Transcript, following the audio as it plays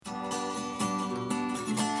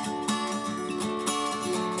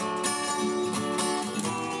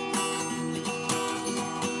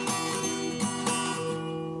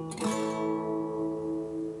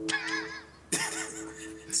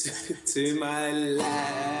To my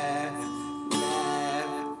left.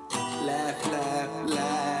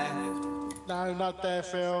 No, not there,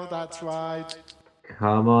 Phil. That's right.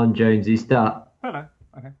 Come on, Jonesy, start. Hello.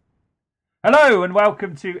 Okay. Hello, and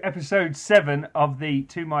welcome to episode 7 of the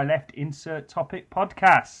To My Left Insert Topic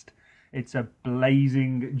podcast. It's a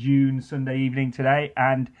blazing June Sunday evening today,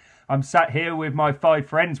 and I'm sat here with my 5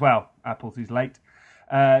 friends. Well, Apples is late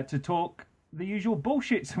to talk the usual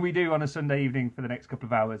bullshits we do on a Sunday evening for the next couple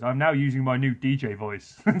of hours. I'm now using my new DJ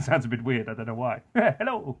voice. It sounds a bit weird. I don't know why.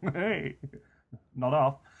 Hello. Hey. Not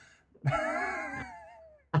off.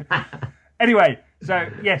 Anyway, so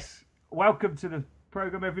yes, welcome to the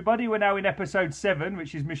program, everybody. We're now in episode 7,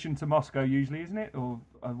 which is Mission to Moscow usually, isn't it? Or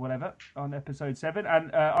whatever, on episode 7.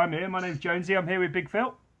 And I'm here. My name's Jonesy. I'm here with Big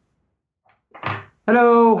Phil.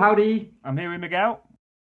 Hello, howdy. I'm here with Miguel.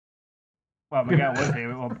 Well, Miguel was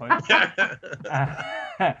here at one point.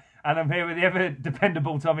 And I'm here with the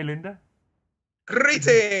ever-dependable Tommy Linder.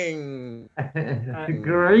 Greetings!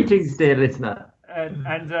 Greetings, dear listener.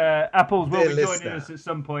 And Apples will Dear be joining listener. us at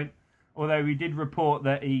some point, although he did report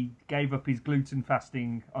that he gave up his gluten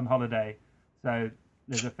fasting on holiday, so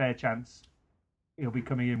there's a fair chance he'll be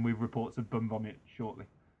coming in with reports of bum vomit shortly.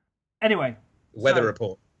 Anyway. Weather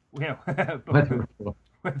report. Yeah, Weather report.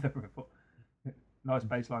 weather report. Nice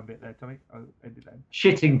baseline bit there, Tommy. I'll end it then.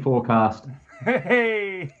 Shitting forecast.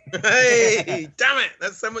 Hey! Hey, damn it!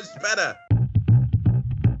 That's so much better.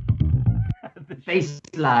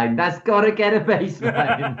 Baseline. That's got to get a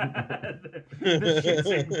baseline. the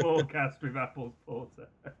shitting forecast with Apple's Porter.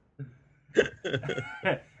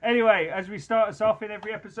 Anyway, as we start us off in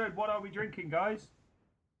every episode, what are we drinking, guys?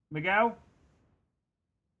 Miguel?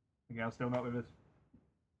 Miguel's still not with us.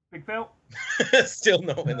 Big Phil? Still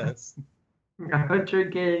not with us. I'm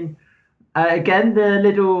drinking, again, the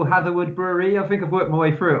little Hatherwood Brewery. I think I've worked my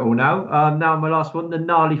way through it all now. Now my last one, the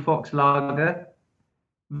Gnarly Fox Lager.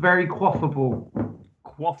 Very quaffable.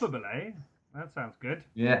 Quaffable, eh? That sounds good.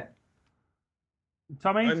 Yeah.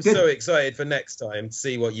 Tommy? I'm so excited for next time to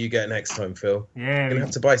see what you get next time, Phil. Yeah. You're going to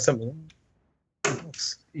have to buy something.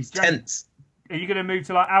 He's Tense. Are you going to move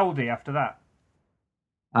to like Aldi after that?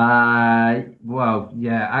 Well,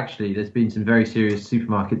 yeah, actually, there's been some very serious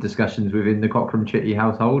supermarket discussions within the Cockram Chitty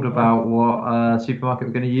household about what supermarket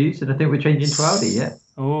we're going to use, and I think we're changing to Aldi, yeah.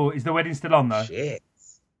 Oh, is the wedding still on, though? Shit.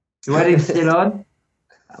 The wedding's still on.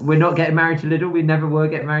 We're not getting married to Lidl. We never were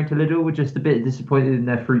getting married to Lidl. We're just a bit disappointed in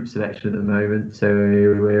their fruit selection at the moment, so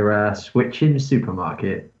we're switching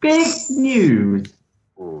supermarket. Big news!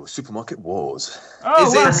 Oh, supermarket wars. Oh,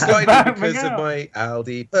 Is well, it slightly back, because Miguel. of my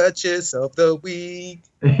Aldi purchase of the week?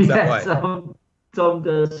 Is that Yeah, why? Tom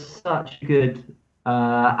does such good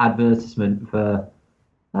advertisement for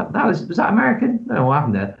that. Was that American? No, what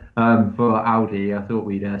happened there? For Aldi, I thought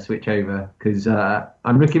we'd switch over because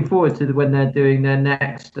I'm looking forward to when they're doing their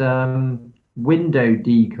next window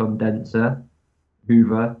decondenser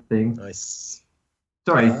Hoover thing. Nice.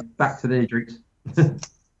 Sorry, back to the drinks.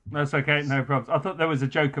 That's okay, no problems. I thought there was a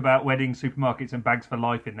joke about wedding supermarkets and bags for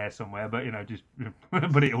life in there somewhere, but just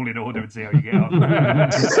put it all in order and see how you get on.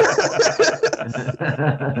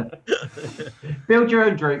 Build your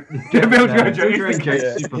own drink. Build your own drink. drink.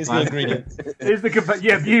 Yeah, Super here's the fun. ingredients. Here's the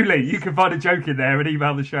Bewley, you can find a joke in there and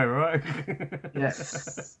email the show, all right? Yeah.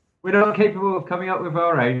 We're not capable of coming up with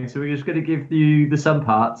our own, so we're just going to give you some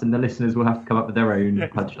parts, and the listeners will have to come up with their own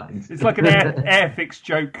punchlines. It's like an Airfix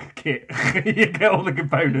joke kit. You get all the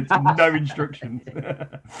components and no instructions.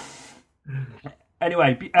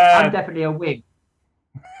 Anyway, I'm definitely a wing.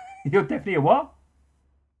 you're definitely a what?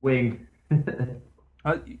 Wing.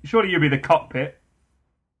 Surely you'll be the cockpit.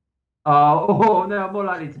 Oh, no, I'm more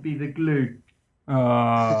likely to be the glue.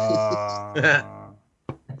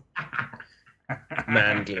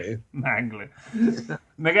 Man glue. Mangler.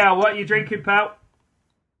 Miguel, what are you drinking, pal?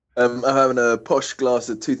 I'm having a posh glass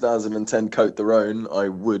of 2010 Côte de Rhône. I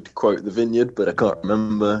would quote the vineyard, but I can't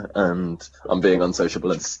remember, and I'm being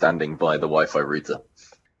unsociable and standing by the Wi-Fi router.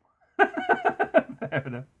 Fair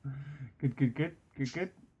enough. Good.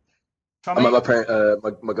 I'm Tommy,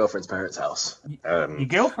 at my girlfriend's parents' house. your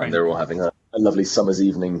girlfriend? And they're all having a lovely summer's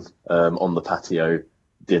evening on the patio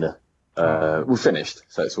dinner. We're finished,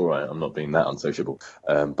 so it's all right. I'm not being that unsociable,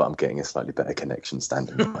 but I'm getting a slightly better connection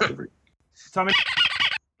standing by the router. Tommy.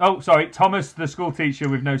 Oh, sorry, Thomas, the school teacher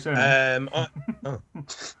with no surname.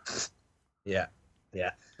 Yeah,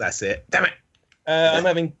 that's it. Damn it. I'm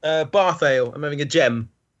having Bath Ale. I'm having a gem.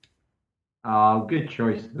 Oh, good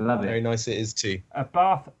choice. Love Very it. nice it is too. A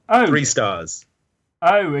Bath. Oh, 3 stars.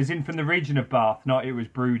 oh, as in from the region of Bath, not it was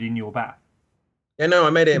brewed in your bath. Yeah, no, I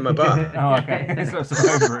made it in my bath. Oh, okay. It's not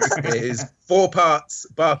so brew. It is 4 parts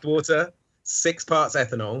bath water, 6 parts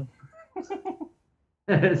ethanol,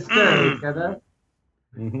 Stir it together.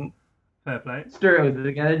 Mm-hmm. Fair play. Stir it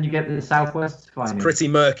together, and you get the Southwest finest. It's pretty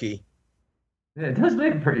murky. Yeah, it does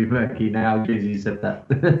look pretty murky now, as you said that.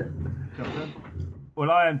 Well,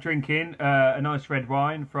 I am drinking a nice red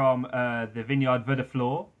wine from the Vineyard Veuve de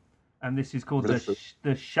Flore, and this is called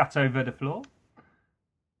the Chateau Veuve de Flore.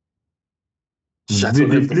 Chateau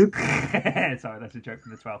Veuve. Sorry, that's a joke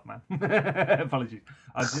from the 12th man. Apologies.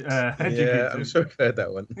 Yeah, I'm sure I've heard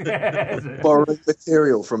that one. Borrowing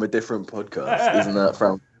material from a different podcast, isn't that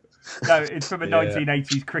from? No, it's from a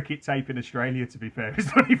 1980s cricket tape in Australia, to be fair.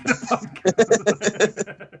 It's not even a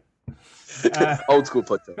podcast. Old school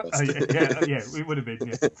podcast. Yeah, it would have been,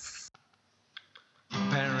 yeah.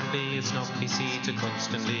 Apparently it's not PC to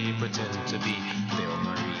constantly pretend to be Bill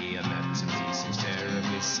Murray, and that to me seems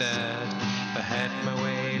terribly sad. If I had my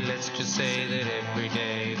way, let's just say that every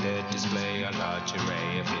day they'd display a large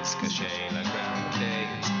array of his cachet like Groundhog Day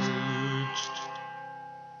and Scrooged.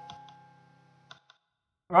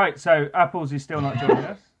 Right, so Apples is still not joining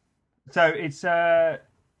us. So it's... I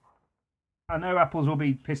know Apples will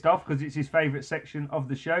be pissed off because it's his favourite section of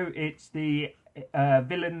the show. It's the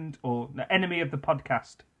villain or the enemy of the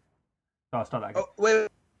podcast. So I'll start that again. Oh,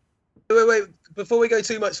 wait. Before we go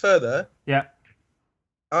too much further, Yeah.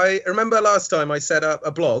 I remember last time I set up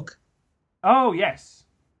a blog. Oh, yes.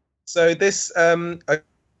 So this, I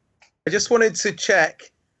just wanted to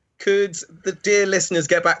check, could the dear listeners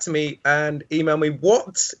get back to me and email me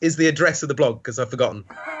what is the address of the blog? Because I've forgotten.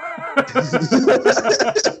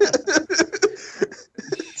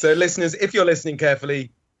 So listeners, if you're listening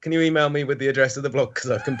carefully, can you email me with the address of the blog? Because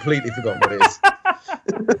I've completely forgotten what it is.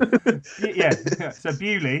 Yeah. So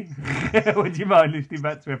Bewley, would you mind listening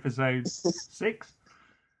back to episode 6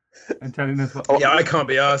 and telling us what? Yeah, I can't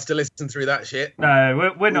be asked to listen through that shit.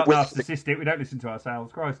 No, we're not narcissistic. We don't listen to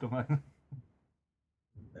ourselves. Christ almighty.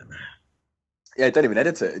 Yeah, don't even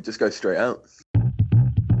edit it. It just goes straight out.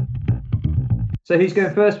 So who's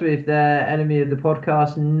going first with their enemy of the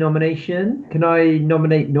podcast nomination? Can I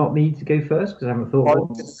nominate not me to go first because I haven't thought I'm of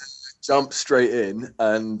gonna jump straight in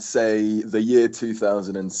and say the year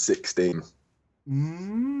 2016.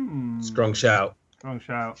 Strong shout. Wrong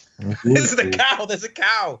shout. There's a cow. There's a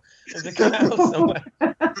cow. There's a cow somewhere.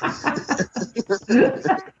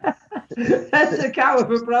 That's a cow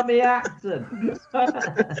with a bloody accent.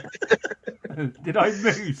 Did I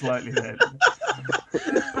move slightly then?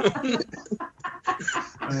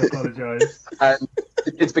 I apologise. And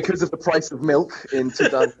it's because of the price of milk in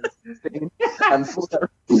 2016. And for that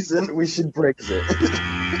reason, we should Brexit.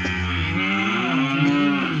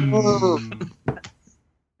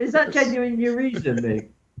 Is that genuine your reason,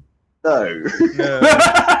 Nick? No. No.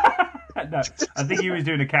 No, I think he was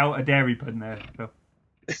doing a dairy pun there, Phil.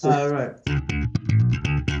 Oh, right.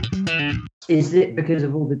 Is it because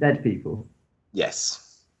of all the dead people?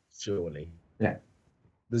 Yes. Surely. Yeah.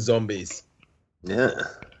 The zombies. Yeah.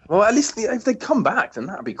 Well, at least if they come back, then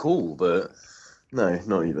that'd be cool. But no,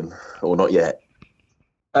 not even, or not yet.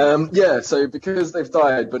 Yeah. So because they've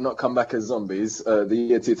died but not come back as zombies, the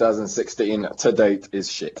year 2016 to date is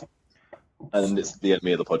shit, and it's the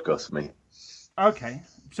enemy of the podcast for me. Okay,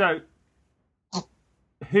 so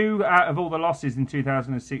who out of all the losses in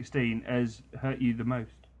 2016 has hurt you the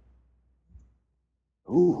most?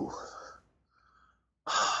 Ooh.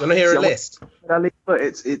 You want to hear a list? But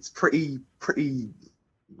it's pretty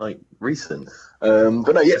like recent.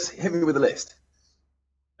 But no, yes, hit me with a list.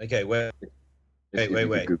 Okay, wait.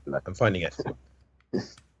 I'm finding it.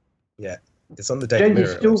 Yeah, it's on the Daily Jonesy's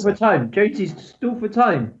Mirror. stall for time. Jonesy's stall for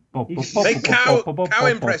time. Make cow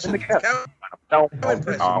impression. Cow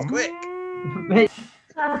impression, quick.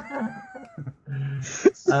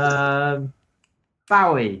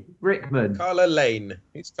 Bowie, Rickman. Carla Lane.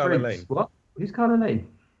 Who's Carla Prince. Lane? What? Who's Carla Lane?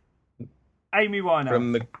 Amy Winehouse.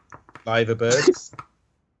 From the Liver Birds.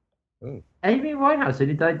 Amy Winehouse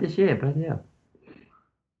only died this year, bloody hell.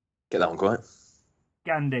 Get that one quiet.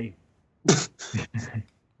 Gandhi.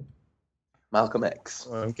 Malcolm X.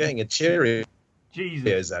 Oh, I'm getting a Cheerios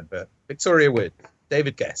Jesus. advert. Victoria Wood.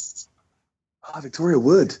 David Guest. Victoria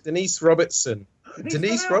Wood. Denise Robertson.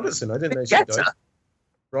 Denise Robertson. I didn't know she died.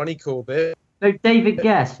 Ronnie Corbett. No, David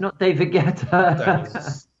Guest, not David Guetta.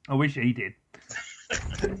 Daniels. I wish he did.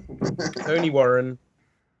 Tony Warren.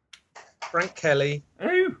 Frank Kelly.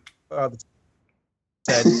 Who? Father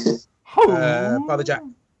Ted. Father Jack.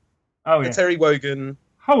 Oh, yeah. Terry Wogan.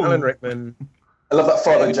 Oh. Alan Rickman. I love that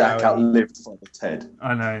Father Jack outlived Father Ted.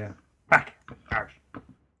 I know, yeah. Back. Parish.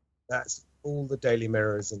 That's all the Daily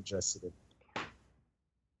Mirror is interested in.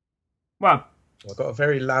 Well, I've got a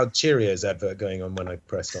very loud Cheerios advert going on when I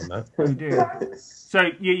pressed on that. oh dear. So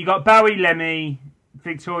you got Bowie, Lemmy,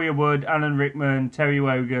 Victoria Wood, Alan Rickman, Terry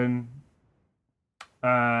Wogan,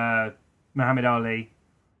 Muhammad Ali.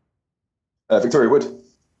 Victoria Wood.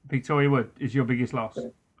 Victoria Wood is your biggest loss.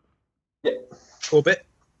 Yeah. Corbett.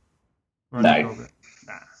 Ronnie No. Corbett.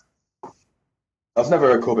 Nah. I was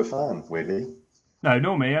never a Corbett fan, weirdly. No,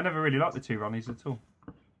 nor me. I never really liked the two Ronnies at all.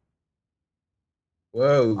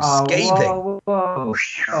 Whoa, Oh, scathing. whoa.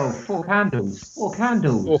 Oh, four candles. Four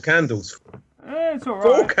candles. Four candles. It's all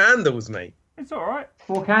Four right. candles, mate. It's all right.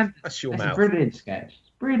 Four candles. That's your It's a mouth. brilliant sketch.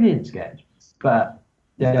 Brilliant sketch. But,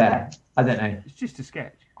 yeah, I don't know. It's just a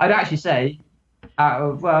sketch. I'd actually say,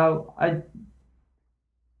 I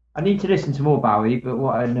need to listen to more Bowie, but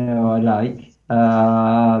what I know I like.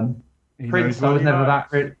 He Prince, knows I what was he never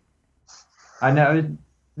likes. that. I know I was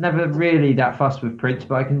never really that fussed with Prince,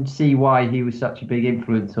 but I can see why he was such a big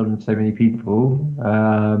influence on so many people.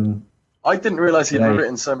 I didn't realise he'd Yeah.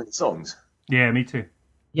 written so many songs. Yeah, me too.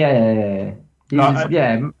 Yeah. He No, was,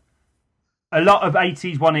 yeah. A lot of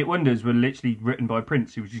 80s one-hit wonders were literally written by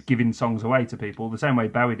Prince, who was just giving songs away to people, the same way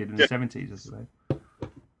Bowie did in the 70s, I suppose.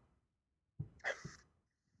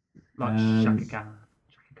 Like Shaka Khan.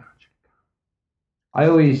 I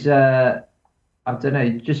always, I don't know,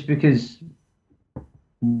 just because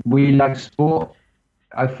we like sport,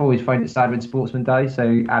 I always find it sad when sportsmen die.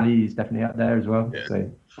 So Ali is definitely up there as well. Yeah. So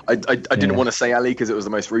I didn't Yeah. want to say Ali because it was the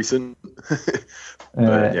most recent.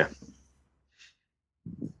 But, yeah.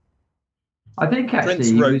 I think actually Prince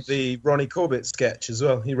he wrote was, the Ronnie Corbett sketch as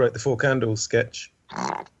well. He wrote the Four Candles sketch.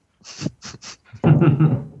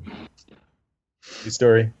 Good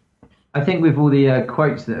story. I think with all the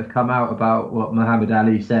quotes that have come out about what Muhammad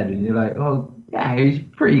Ali said, and you're like, oh yeah, he's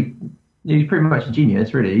pretty much a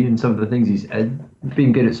genius, really. And some of the things he said,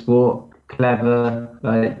 being good at sport, clever,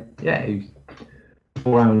 like yeah, he's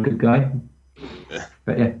all round good guy. Yeah.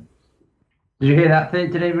 But yeah, did you hear that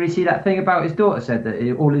thing? Did anybody see that thing about his daughter said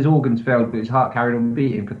that all his organs failed, but his heart carried on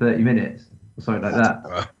beating for 30 minutes or something like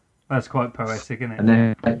that? That's quite poetic, isn't it? And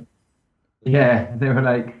then, they were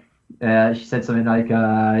like, she said something like,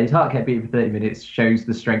 his heart kept beating for 30 minutes, shows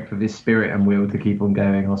the strength of his spirit and will to keep on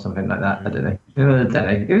going, or something like that. I don't know.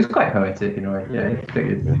 It was quite poetic in a way. Yeah, it's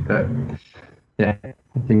pretty good. But yeah, I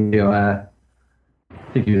think he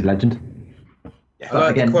was a legend. I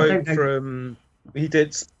like again, the I quote don't know- from he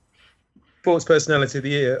did Sports Personality of the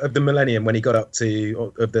Year of the Millennium when he got up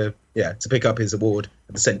to pick up his award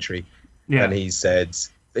of the century, Yeah, and he said,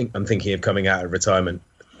 "I'm thinking of coming out of retirement."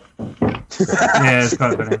 yeah, it's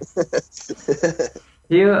quite funny.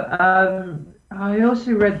 I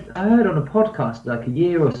also heard on a podcast like a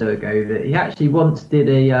year or so ago that he actually once did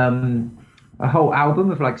a whole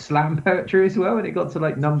album of like slam poetry as well, and it got to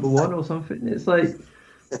like #1 or something. It's like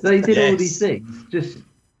they did all these things. Just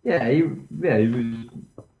he was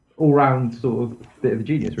all round sort of bit of a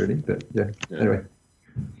genius, really. But yeah. Anyway.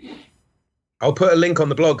 I'll put a link on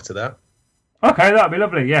the blog to that. Okay, that'd be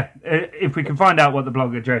lovely. Yeah, if we can find out what the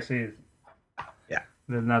blog address is,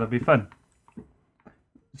 then that'll be fun.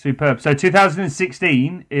 Superb. So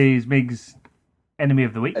 2016 is Mig's Enemy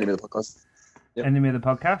of the Week, Enemy of the podcast. Yep. Enemy of the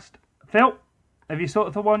Podcast. Phil, have you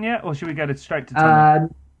sorted for one yet, or should we go straight to Tommy?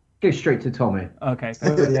 Go straight to Tommy. Okay.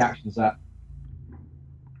 What are the actions that?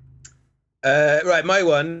 Right, my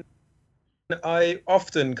one. I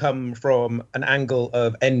often come from an angle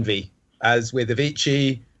of envy, as with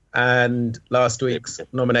Avicii and last week's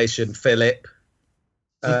nomination, Philip.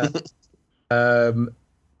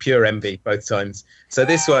 Pure envy both times. So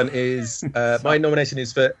this one is my nomination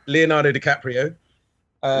is for Leonardo DiCaprio.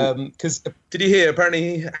 Because did you hear?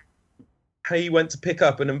 Apparently, he went to pick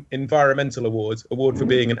up an environmental award for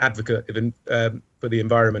being an advocate for the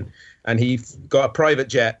environment, and he got a private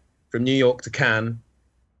jet from New York to Cannes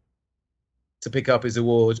to pick up his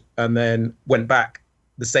award, and then went back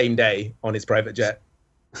the same day on his private jet,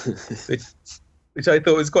 which I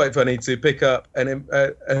thought was quite funny, to pick up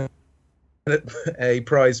a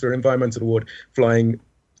prize for environmental award flying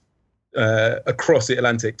across the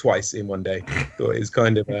Atlantic twice in one day. Thought it was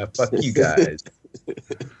kind of fuck you guys,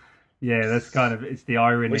 Yeah, that's it's the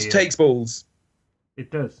irony. which of- takes balls.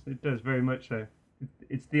 It does very much so.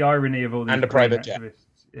 It's the irony of all these And a green private jet. activists.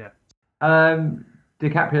 Yeah.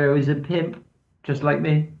 DiCaprio is a pimp, just like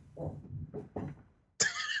me.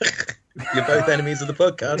 You're both enemies of the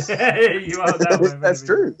podcast. You are that way, That's maybe.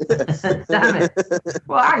 true. Damn it.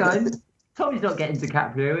 Well, hang on. Tommy's not getting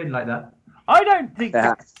DiCaprio in like that. I don't think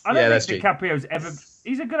Yeah. that's think true. DiCaprio's ever.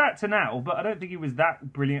 He's a good actor now, but I don't think he was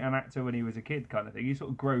that brilliant an actor when he was a kid, kind of thing. He's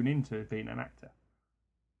sort of grown into being an actor.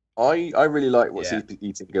 I really like what's Yeah.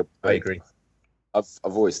 eating good. I agree. I've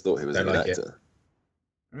always thought he was a Don't good like it. actor.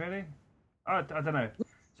 Really? I don't know.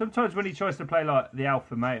 Sometimes when he tries to play like the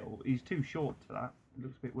alpha male, he's too short to that. It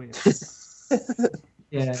looks a bit weird.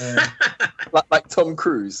 Yeah. like Tom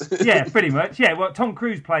Cruise. Yeah, pretty much. Yeah, well, Tom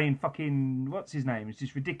Cruise playing fucking what's his name? It's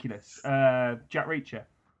just ridiculous. Jack Reacher.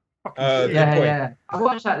 Fucking shit. Yeah. I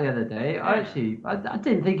watched that the other day. I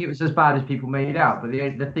didn't think it was as bad as people made it out, but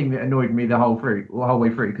the thing that annoyed me the whole way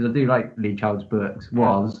through, because I do like Lee Charles Burks,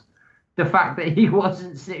 was the fact that he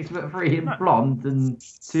wasn't 6'3" and blonde and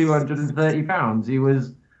 230 pounds. He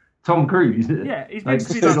was Tom Cruise. Yeah, he's meant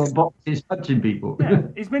to be stood like on boxes punching people. Yeah,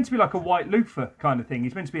 he's meant to be like a White Luther kind of thing.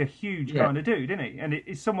 He's meant to be a huge kind of dude, isn't he? And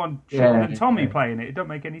it's someone shorter than Tommy playing it. It don't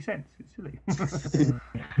make any sense. It's silly.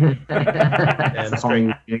 Tommy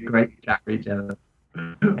would be a great Jack Reacher.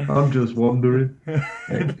 I'm just wondering.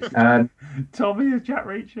 Tommy is Jack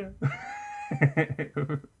Reacher.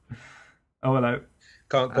 Oh, hello.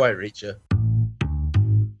 Can't quite reach you.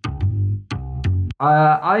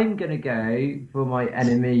 I'm going to go for my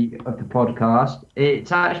enemy of the podcast.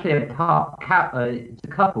 It's actually it's a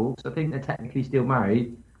couple, so I think they're technically still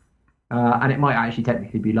married. And it might actually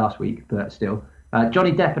technically be last week, but still.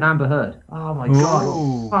 Johnny Depp and Amber Heard. Oh my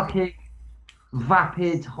God. Fucking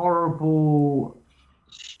vapid, horrible,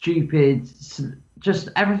 stupid, just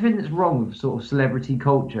everything that's wrong with sort of celebrity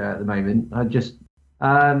culture at the moment. Just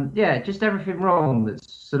everything wrong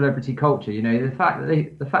that's celebrity culture. You know, the fact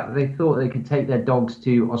that they thought they could take their dogs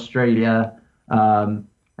to Australia, and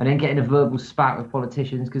then get in a verbal spat with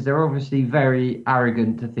politicians because they're obviously very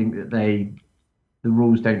arrogant to think that the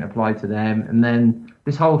rules don't apply to them. And then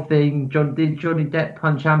this whole thing, did Johnny Depp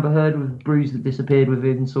punch Amber Heard with a bruise that disappeared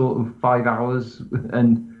within sort of 5 hours,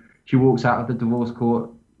 and she walks out of the divorce court,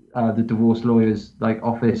 the divorce lawyer's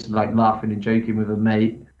office, laughing and joking with her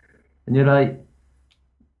mate, and you're like.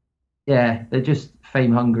 Yeah, they're just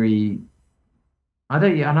fame hungry. I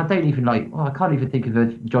can't even think of a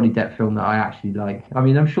Johnny Depp film that I actually like. I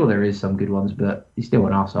mean, I'm sure there is some good ones, but he's still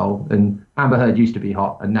an arsehole. And Amber Heard used to be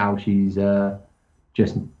hot, and now she's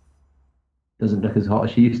just doesn't look as hot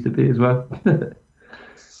as she used to be as well.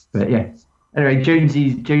 But yeah. Anyway,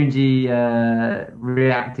 Jonesy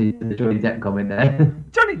reacted to the Johnny Depp comment there.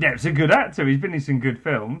 Johnny Depp's a good actor. He's been in some good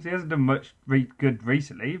films. He hasn't done much good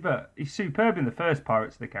recently, but he's superb in the first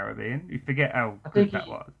Pirates of the Caribbean. You forget how good that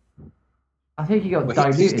was. I think he got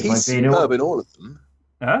diluted he's by being superb in all of them.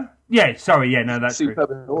 Huh? Yeah, sorry, yeah, no, that's superb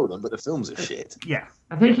true. in all of them, but the films are shit. Yeah.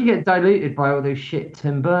 I think he gets diluted by all those shit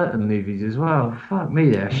Tim Burton movies as well. Fuck me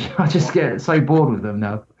there. I just get so bored with them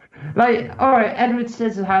now. Alright, Edward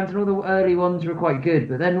Scissorhands and all the early ones were quite good,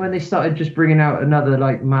 but then when they started just bringing out another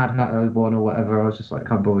Mad Hatter one or whatever, I was just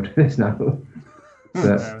I'm bored with this now.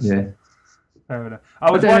 But, yeah. Fair enough.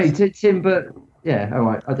 I don't know, Tim Burton. Yeah,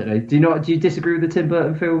 alright, I don't know. Do you disagree with the Tim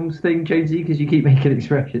Burton films thing, Jonesy? Because you keep making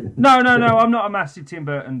expressions. No, I'm not a massive Tim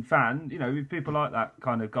Burton fan. You know, if people like that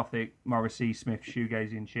kind of gothic, Morrissey, Smith,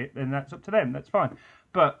 shoegazing shit, then that's up to them. That's fine.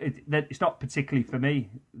 But it's not particularly for me,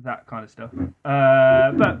 that kind of stuff.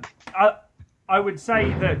 But I would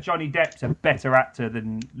say that Johnny Depp's a better actor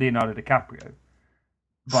than Leonardo DiCaprio.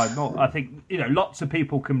 By more, I think lots of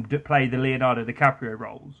people can play the Leonardo DiCaprio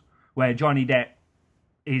roles, where Johnny Depp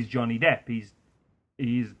is Johnny Depp. He's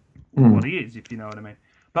what he is, if you know what I mean.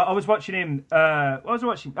 But I was watching him.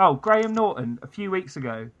 Graham Norton a few weeks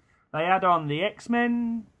ago. They had on the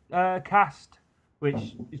X-Men cast,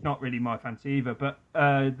 which is not really my fancy either. But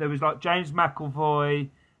there was James McAvoy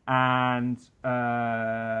and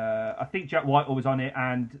I think Jack Whitehall was on it,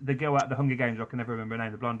 and the girl at the Hunger Games, I can never remember her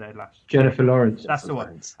name, the blonde-haired lass. Jennifer Lawrence. That's the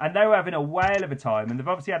one. And they were having a whale of a time, and they've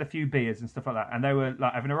obviously had a few beers and stuff like that, and they were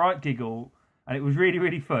having a right giggle, and it was really,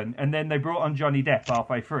 really fun. And then they brought on Johnny Depp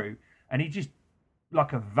halfway through, and he just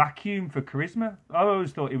a vacuum for charisma. I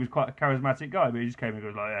always thought he was quite a charismatic guy, but he just came and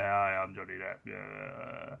goes "Yeah, hi, I'm Johnny Depp."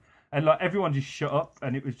 Yeah. And everyone just shut up,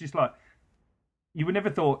 and it was just you would never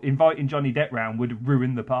thought inviting Johnny Depp round would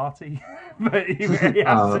ruin the party, but he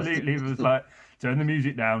absolutely was turn the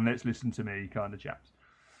music down, let's listen to me, kind of chaps,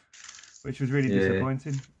 which was really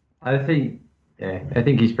disappointing. I think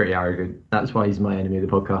he's pretty arrogant. That's why he's my enemy of the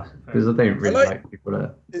podcast, because I don't really like people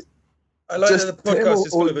that. I like that the podcast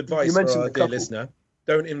is full of advice for our dear listener.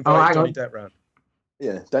 Don't invite Johnny Depp round.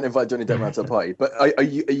 Yeah, don't invite Johnny Depp round to a party. But are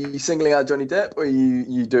you singling out Johnny Depp, or are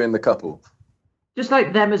you doing the couple? Just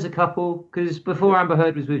them as a couple, because before Amber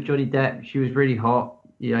Heard was with Johnny Depp, she was really hot.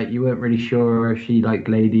 You weren't really sure if she liked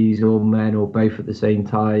ladies or men or both at the same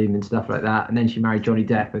time and stuff like that. And then she married Johnny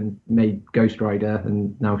Depp and made Ghost Rider,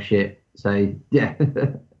 and now shit. So yeah.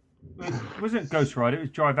 It wasn't Ghost Rider, it was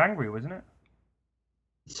Drive Angry, wasn't it?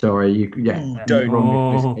 Sorry, don't.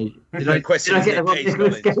 Wrong Did I get the wrong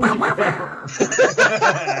Nicolas Cage?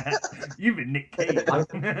 You've been Nick Cage. I was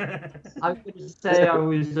going to say I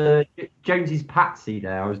was Jonesy's Patsy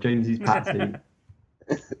there. I was Jonesy's Patsy.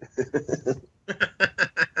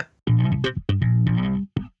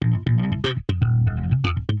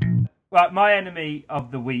 Right, my enemy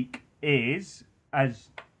of the week is, as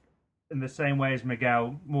in the same way as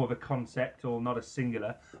Miguel, more of a concept or not a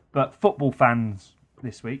singular, but football fans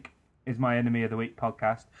this week is my enemy of the week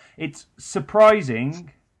podcast. It's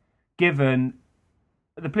surprising, given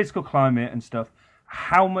the political climate and stuff,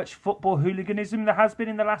 how much football hooliganism there has been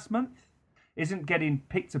in the last month. Isn't getting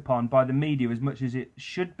picked upon by the media as much as it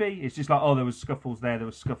should be. It's just like, oh, there was scuffles there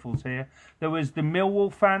was scuffles here. There was the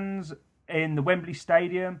Millwall fans in the Wembley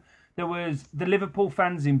Stadium. There was the Liverpool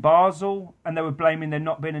fans in Basel, and they were blaming there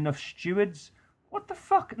not being enough stewards. What the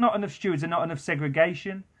fuck? Not enough stewards and not enough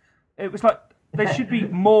segregation. It was like, there should be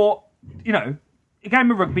more, you know, a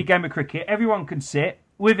game of rugby, game of cricket, everyone can sit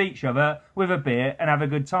with each other, with a beer, and have a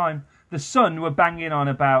good time. The Sun were banging on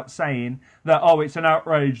about saying that, oh, it's an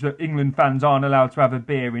outrage that England fans aren't allowed to have a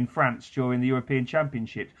beer in France during the European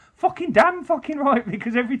Championships. Fucking damn fucking right,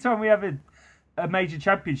 because every time we have a major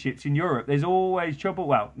championships in Europe, there's always trouble.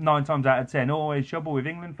 Well, 9 times out of 10, always trouble with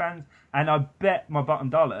England fans. And I bet my bottom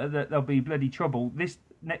dollar that there'll be bloody trouble this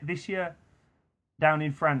year down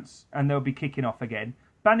in France, and they'll be kicking off again.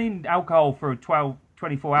 Banning alcohol for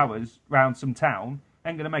 24 hours round some town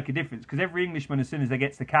ain't going to make a difference, because every Englishman, as soon as they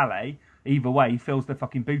get to Calais, either way, fills their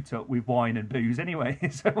fucking boot up with wine and booze anyway.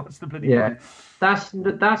 So what's the bloody point? That's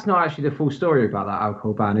not actually the full story about that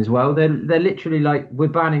alcohol ban as well. They're literally like, we're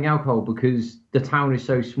banning alcohol because the town is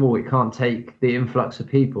so small it can't take the influx of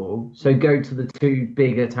people. So go to the 2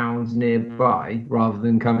 bigger towns nearby rather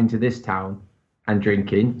than coming to this town and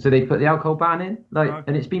drinking. So they put the alcohol ban in,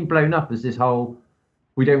 and it's been blown up as this whole,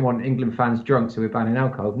 we don't want England fans drunk, so we're banning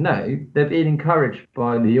alcohol. No, they're being encouraged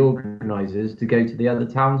by the organisers to go to the other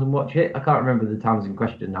towns and watch it. I can't remember the towns in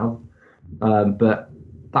question now, but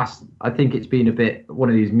I think it's been a bit one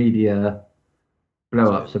of these media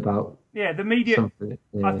blow-ups about. Yeah, the media. Something.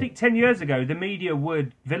 Yeah. I think 10 years ago, the media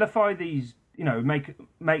would vilify these, you know, make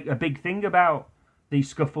a big thing about these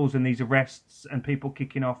scuffles and these arrests and people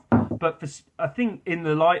kicking off. But I think in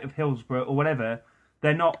the light of Hillsborough or whatever,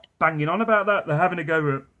 they're not banging on about that. They're having a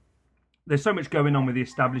go at... There's so much going on with the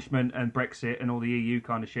establishment and Brexit and all the EU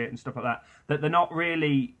kind of shit and stuff like that they're not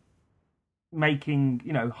really making,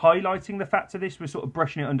 you know, highlighting the fact of this. We're sort of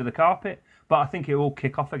brushing it under the carpet. But I think it will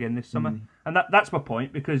kick off again this summer. And that's my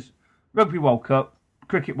point, because Rugby World Cup,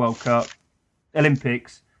 Cricket World Cup,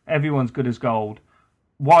 Olympics, everyone's good as gold.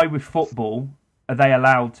 Why with football are they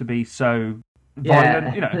allowed to be so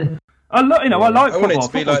violent? You know, I like football. I want it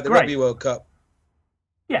to be like the Rugby World Cup.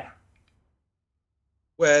 Yeah.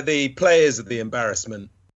 Where the players are the embarrassment.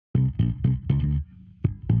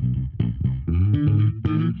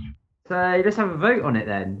 So let's have a vote on it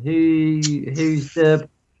then. Who's the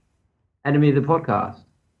enemy of the podcast?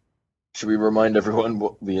 Should we remind everyone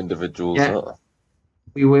what the individuals are?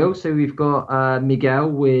 We will. So we've got Miguel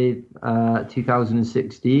with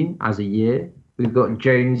 2016 as a year. We've got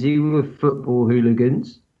Jonesy with Football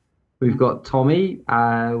Hooligans. We've got Tommy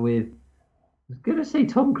with... I was going to say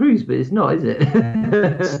Tom Cruise, but it's not, is it?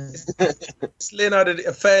 It's Leonardo,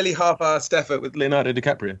 a fairly half-assed effort with Leonardo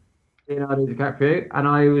DiCaprio. Leonardo DiCaprio. And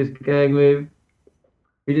I was going with...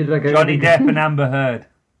 Who did I go Johnny with? Depp and Amber Heard.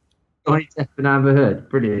 Johnny Depp and Amber Heard.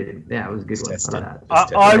 Brilliant. Yeah, it was a good one.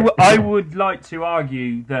 I like that. I would like to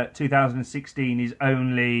argue that 2016 is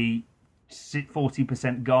only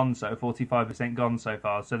 40% gone, so 45% gone so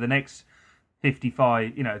far. So the next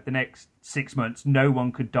 55, you know, the next 6 months, no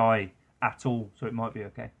one could die at all, so it might be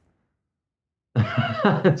okay.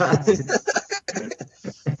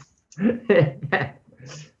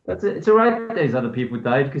 It's all right if those other people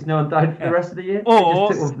died, because no one died for the rest of the year.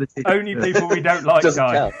 Or only people we don't like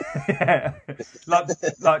die. Count.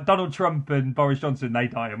 like Donald Trump and Boris Johnson, they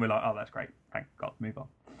die, and we're like, oh, that's great. Thank God, move on.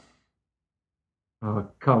 Oh, I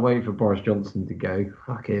can't wait for Boris Johnson to go.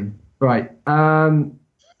 Fuck him. Right.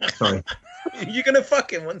 Sorry. You're going to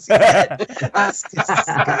fuck him once he's dead.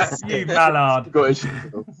 You mallard. Got issue.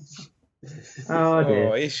 Oh, dear.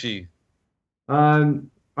 Oh, issue. All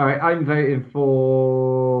right, I'm voting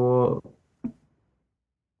for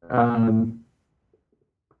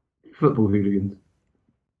Football Hooligans.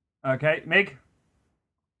 Okay, Mig?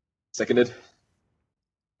 Seconded.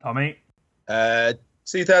 Tommy?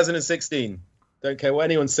 2016. Don't care what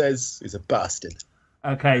anyone says, he's a bastard.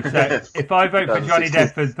 Okay, so if I vote for Johnny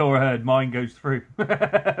Depp and Thor Heard, mine goes through.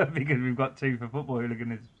 Because we've got 2 for Football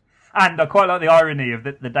Hooligans. And I quite like the irony of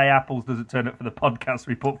the day Apples doesn't turn up for the podcast,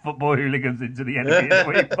 we put Football Hooligans into the Enemy of the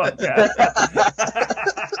Week podcast.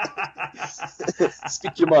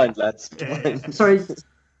 Speak your mind, lads. Sorry,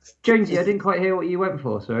 Jonesy, I didn't quite hear what you went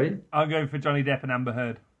for, sorry. I'm going for Johnny Depp and Amber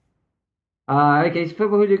Heard. Okay, so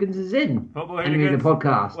Football Hooligans is in. Football Entering Hooligans. the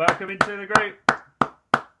podcast. Welcome into the group.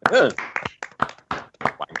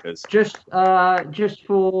 Wankers. Just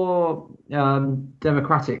for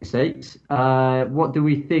democratic sakes, what do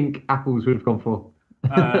we think Apples would have gone for?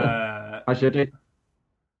 I should do.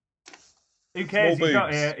 Who cares? Small He's not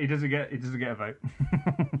boobs. here. He doesn't get a vote.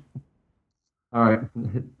 All right.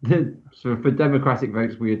 So for democratic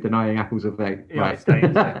votes, we are denying Apples a vote. Yeah, Right. stay.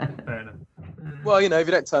 Fair enough. Well, if you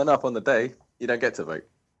don't turn up on the day, you don't get to vote.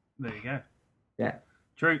 There you go. Yeah.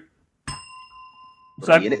 True.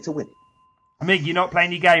 So, You're in it to win. Mig, you're not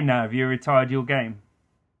playing your game now. Have you retired your game?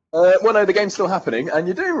 Well, no, the game's still happening, and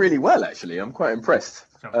you're doing really well, actually. I'm quite impressed.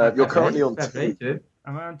 You're currently on Fair play to you.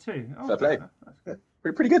 Am I on 2? Oh, Fair play. That's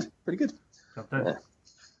pretty good. Pretty good. job done.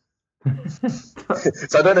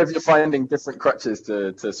 So I don't know if you're finding different crutches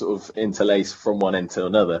to sort of interlace from one end to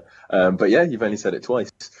another. But yeah, you've only said it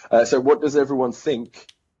twice. So what does everyone think,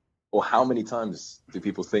 or how many times do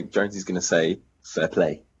people think Jonesy's going to say fair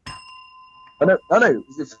play? Oh no,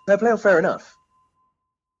 is it fair play or fair enough?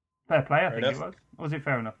 Fair play, I Fair think enough. it was. Or was it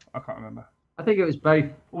fair enough? I can't remember. I think it was both.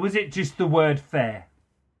 Or was it just the word fair?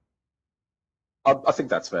 I think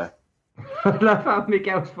that's fair. I love how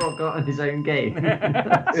Miguel's forgotten his own game.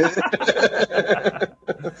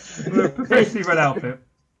 Professionally run outfit.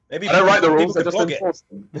 Maybe I don't write the rules, I people just could enforce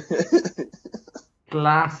them.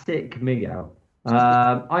 Classic Miguel.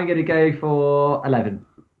 I'm going to go for 11.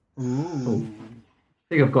 Ooh. I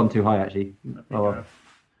think I've gone too high, actually. Oh, well.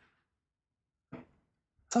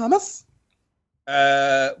 Thomas?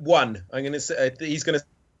 1. I'm going to say he's going to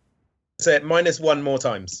say it -1 more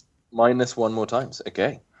times. -1 more times.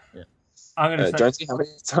 Okay. I'm going to say. Jonesy, how many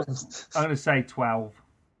times? I'm going to say 12.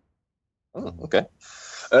 Oh, okay.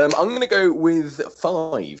 I'm going to go with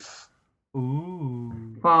 5. Ooh.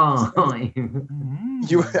 5.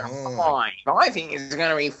 You 5. I think it's going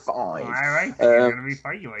to be 5. I think it's going to be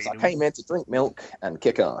fine. So I came here to drink milk and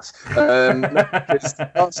kick ass. Because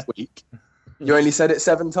last week you only said it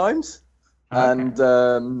 7 times, and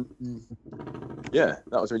yeah,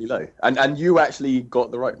 that was really low. And you actually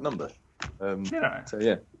got the right number. Did I? So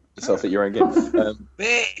yeah, yourself at your own game.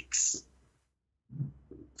 Fix.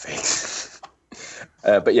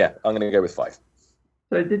 But yeah, I'm going to go with 5.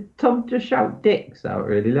 So did Tom just shout dicks out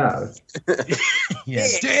really loud? Yeah.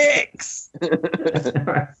 Dicks.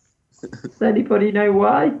 Does anybody know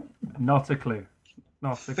why? Not a clue.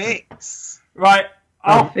 Not a clue. Fix. Right.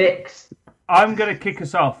 Oh, fix. I'm going to kick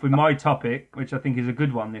us off with my topic, which I think is a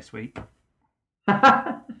good one this week.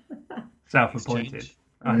 Self-appointed.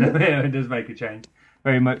 I know it does make a change,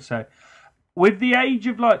 very much so. With the age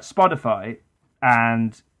of like Spotify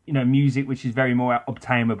and music, which is very more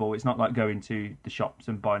obtainable, it's not like going to the shops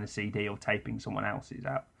and buying a CD or taping someone else's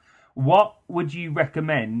out. What would you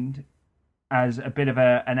recommend as a bit of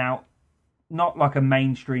an out, not like a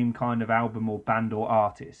mainstream kind of album or band or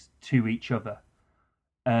artist to each other,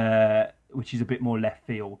 which is a bit more left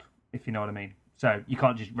field, if you know what I mean? So you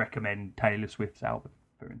can't just recommend Taylor Swift's album,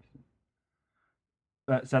 for instance.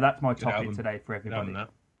 So that's my topic album. today for everybody.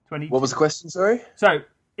 20. What was the question, sorry? So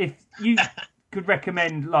if you could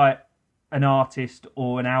recommend like an artist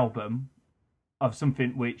or an album of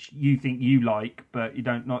something which you think you like, but you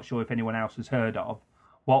not sure if anyone else has heard of,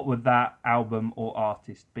 what would that album or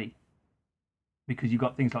artist be? Because you've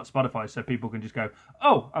got things like Spotify, so people can just go,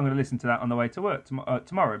 oh, I'm going to listen to that on the way to work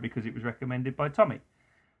tomorrow because it was recommended by Tommy.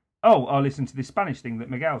 Oh, I'll listen to this Spanish thing that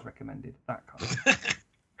Miguel's recommended. That kind of.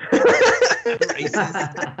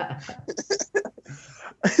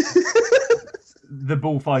 The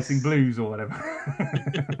Bullfighting Blues or whatever.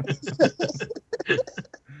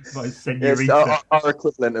 By Senorita. Yes, our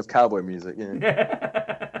equivalent of cowboy music,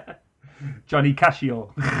 yeah. Johnny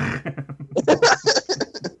Cascio.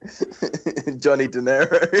 Johnny De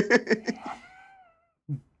Niro.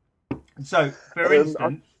 So, for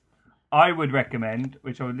instance, I would recommend,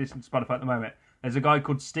 which I would listen to Spotify at the moment, there's a guy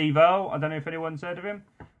called Steve Earle. I don't know if anyone's heard of him.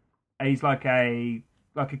 He's like a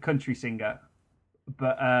country singer,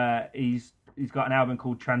 but he's got an album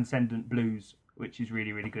called Transcendent Blues, which is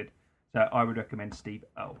really, really good. So I would recommend Steve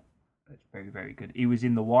Earle. It's very, very good. He was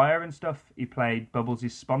in The Wire and stuff. He played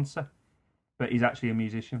Bubbles' sponsor, but he's actually a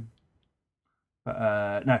musician.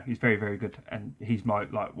 But no, he's very, very good, and he's my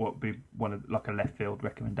what would be one of like a left field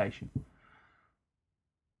recommendation.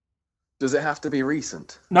 Does it have to be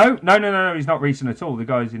recent? No. He's not recent at all. The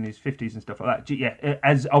guy's in his 50s and stuff like that. Yeah,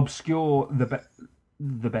 as obscure the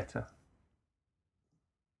better.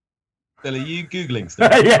 Bill, are you Googling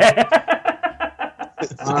stuff? Yeah.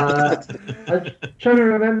 I'm trying to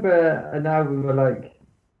remember an album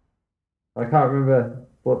I can't remember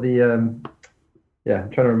what the I'm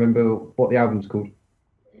trying to remember what the album's called.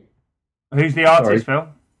 Who's the artist, Phil?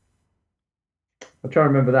 I'm trying to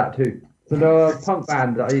remember that too. So the punk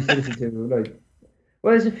band that I used to listen to. Like,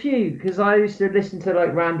 well, there's a few because I used to listen to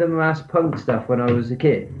like random ass punk stuff when I was a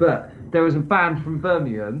kid. But there was a band from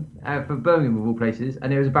Birmingham, of all places,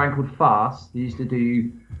 and there was a band called Fast. They used to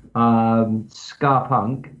do ska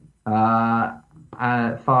punk.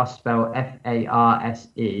 Fast spelled Farse,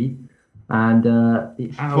 and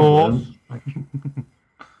the album.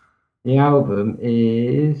 The album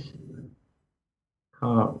is.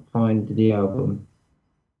 Can't find the album.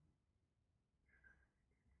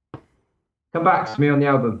 Come back to me on the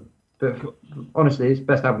album. But honestly, it's the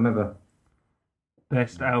best album ever.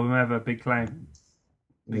 Best album ever, big claim.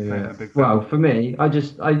 Big claim, big well, for me, I've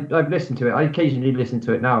listened to it. I occasionally listen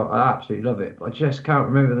to it now. I absolutely love it. But I just can't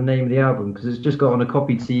remember the name of the album because it's just got on a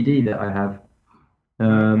copied CD that I have.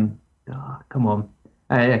 Come on.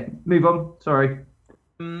 Move on. Sorry.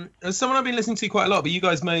 Someone I've been listening to quite a lot, but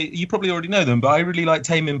you probably already know them, but I really like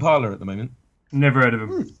Tame Impala at the moment. Never heard of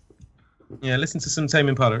them. Yeah, listen to some Tame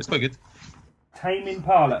Impala. It's quite good. Tame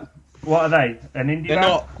Impala. What are they? An indie They're band?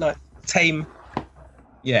 not like tame.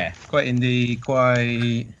 Yeah, quite indie,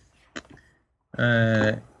 quite.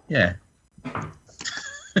 Yeah.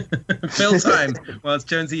 Fill time whilst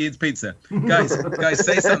Jonesy eats pizza. Guys,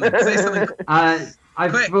 say something. Say something. I've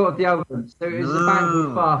thought of the album. So it was a band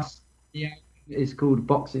called Fast. The album is called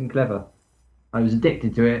Boxing Clever. I was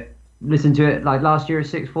addicted to it. Listened to it like last year at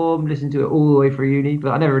sixth form. Listened to it all the way through uni,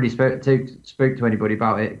 but I never really spoke to anybody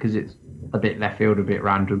about it because it's a bit left field, a bit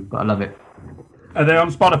random. But I love it. Are they on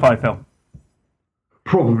Spotify, Phil?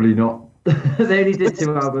 Probably not. They only did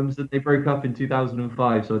 2 albums and they broke up in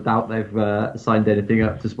 2005, so I doubt they've signed anything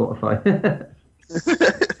up to Spotify.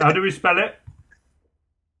 How do we spell it?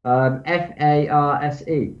 Farse.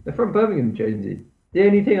 They're from Birmingham, Jonesy. The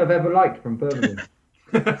only thing I've ever liked from Birmingham.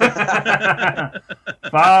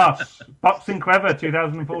 Fast. Boxing Clever,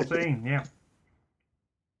 2014. Yeah.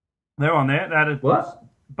 They're on there. They had What?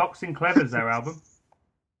 Boxing Clever's their album.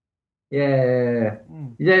 Yeah.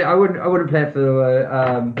 Yeah, I wouldn't play it for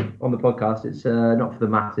on the podcast. It's not for the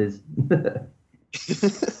masses.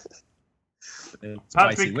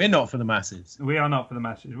 We're not for the masses. We are not for the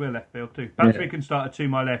masses. We're left field too. Perhaps we can start a To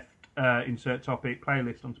My Left insert topic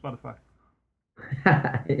playlist on Spotify.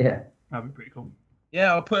 Yeah. That'd be pretty cool.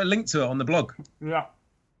 Yeah, I'll put a link to it on the blog. Yeah.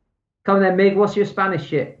 Come on then, Mig. What's your Spanish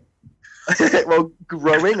shit? Well,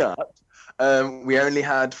 growing up, we only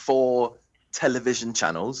had 4 television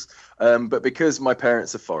channels, but because my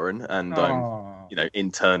parents are foreign and I'm,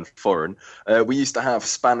 in turn foreign, we used to have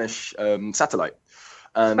Spanish satellite.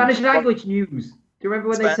 And Spanish language news. Do you remember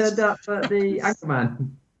when they turned up at the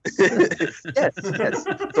Anchorman? yes.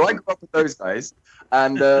 So I grew up with those guys,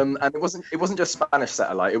 and it wasn't just Spanish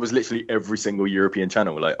satellite. It was literally every single European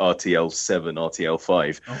channel, like RTL 7, RTL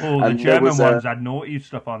 5. Oh, the German ones had naughty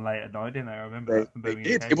stuff on late at night, didn't they? I remember that. They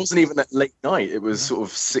did. It wasn't even at late night. It was sort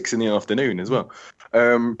of 6 in the afternoon as well.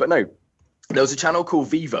 But no, there was a channel called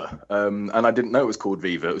Viva, and I didn't know it was called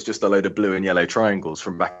Viva. It was just a load of blue and yellow triangles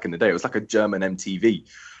from back in the day. It was like a German MTV,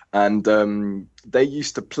 and they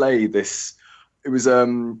used to play this. It was I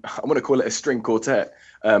want to call it a string quartet,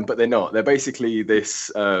 but they're not. They're basically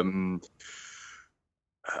this I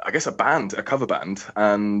guess a cover band,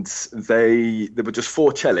 and there were just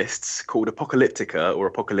 4 cellists called Apocalyptica or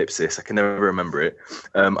Apocalypsis. I can never remember it.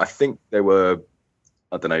 I think they were,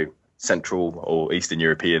 I don't know, Central or Eastern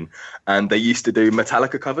European, and they used to do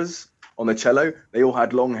Metallica covers on the cello. They all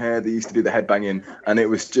had long hair. They used to do the headbanging, and it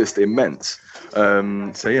was just immense.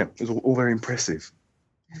 So yeah, it was all very impressive.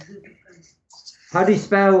 How do you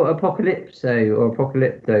spell apocalypso or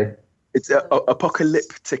apocalypto? It's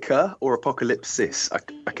Apocalyptica or Apocalypsis.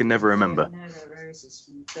 I can never remember.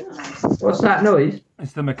 What's that noise?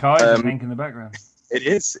 It's the Mackay, I think, in the background. It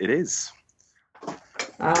is.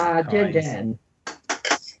 Jen.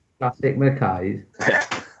 Classic Mackays.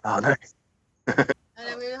 Oh no.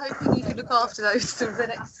 And we were hoping you could look after those for the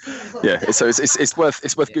next. Yeah, so it's worth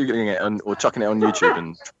googling it or chucking it on YouTube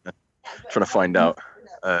and trying to find out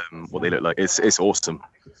what they look like. It's awesome.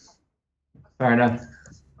 Fair enough.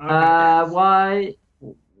 Why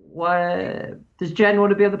does Jen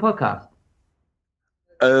want to be on the podcast?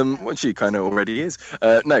 Well, she kind of already is.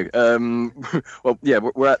 No. Well, yeah,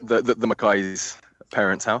 we're at the Mackay's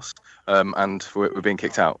parents' house, and we're being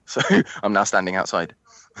kicked out. So I'm now standing outside.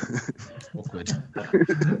 Awkward.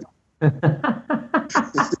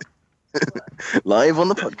 Live on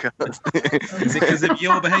the podcast. Is it because of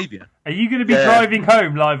your behaviour? Are you going to be driving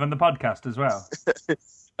home live on the podcast as well?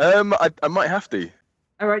 I might have to.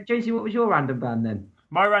 All right, JC, what was your random band then?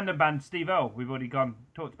 My random band, Steve Earle. We've already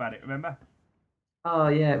talked about it, remember? Oh,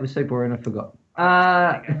 yeah, it was so boring, I forgot. So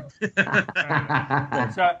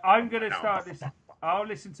I'm going to start this. I'll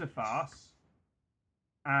listen to Farce.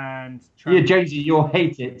 And try Yeah, Jonesy, you'll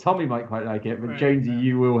hate it. Tommy might quite like it, but Jonesy,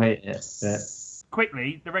 you will hate it. Yeah.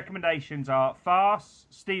 Quickly, the recommendations are Farce,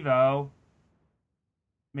 Steve Earle,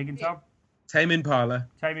 Megan Tom, Tame Impala.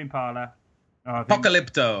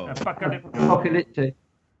 Apocalypto. Apocalypto.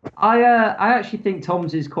 I actually think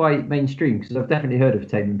Tom's is quite mainstream because I've definitely heard of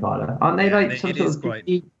Tame Impala. Aren't they like some sort of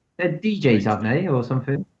they're DJs, aren't they, or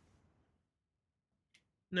something?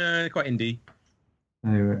 No, they're quite indie.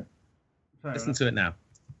 Oh, right. Listen to it now.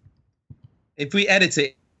 If we edit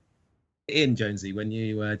it in, Jonesy, when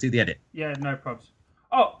you do the edit. Yeah, no problems.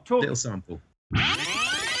 Oh, talk. Little sample.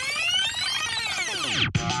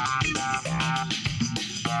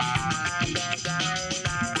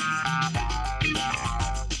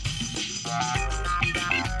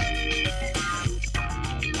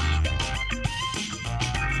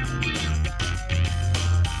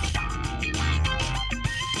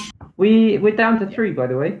 We're down to 3, by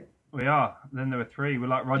the way. We are. Then there were 3. We're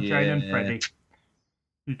like Rod, Jane, and Freddie.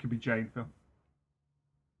 You could be Jane, Phil.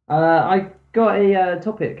 I got a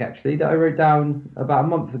topic actually that I wrote down about a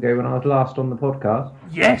month ago when I was last on the podcast.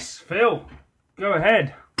 Yes, Phil. Go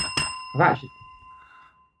ahead.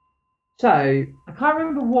 So I can't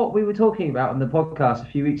remember what we were talking about on the podcast a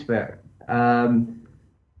few weeks back,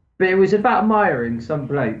 but it was about admiring some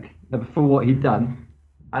bloke for what he'd done,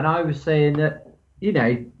 and I was saying that, you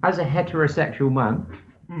know, as a heterosexual man,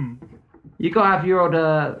 you got to have your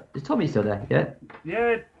odd. Is Tommy still there? Yeah.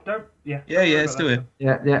 Yeah. Yeah. Still here.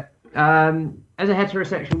 Yeah. As a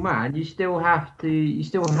heterosexual man, you still have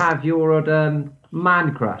your odd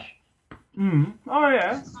man crush. Oh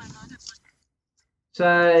yeah.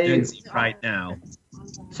 So Jonesy right now.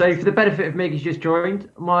 So for the benefit of Meg who's just joined,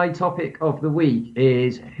 my topic of the week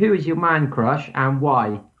is who is your man crush and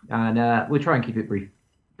why? And we'll try and keep it brief.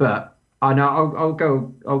 But I know I'll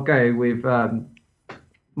go with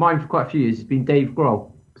mine for quite a few years. It's been Dave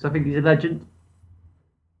Grohl because I think he's a legend.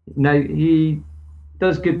 No, he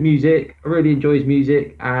does good music. I really enjoy his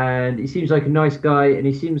music, and he seems like a nice guy. And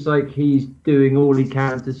he seems like he's doing all he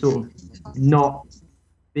can to sort of not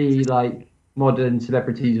be like modern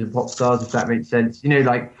celebrities and pop stars, if that makes sense. You know,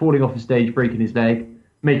 like falling off the stage, breaking his leg,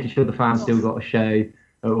 making sure the fans still got a show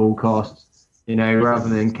at all costs. You know, rather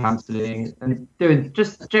than cancelling and doing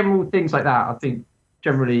just general things like that. I think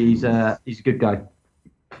generally he's a good guy.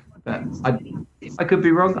 But I could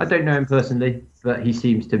be wrong. I don't know him personally, but he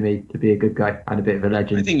seems to me to be a good guy and a bit of a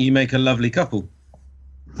legend. I think you make a lovely couple.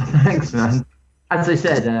 Thanks, man. As I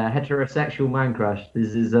said, heterosexual man crush.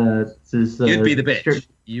 This is You'd be the bitch.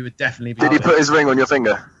 You would definitely be. Did he put his ring on your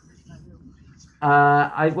finger?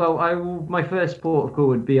 My first port of call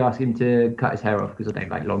would be asking him to cut his hair off because I don't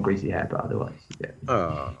like long greasy hair, but otherwise, yeah.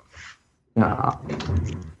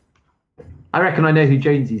 I reckon I know who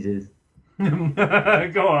Jonesy's is.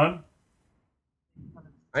 Go on.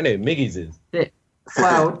 I know Miggy's is. Yeah.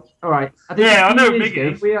 Well, all right. I know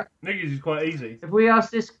Miggy's. Miggy's is quite easy. If we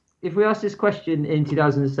asked this question in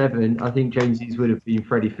 2007, I think Jonesy's would have been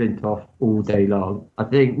Freddie Flintoff all day long. I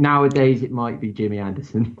think nowadays it might be Jimmy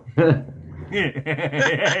Anderson. Bang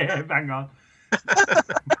on.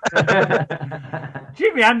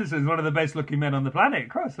 Jimmy Anderson's one of the best looking men on the planet.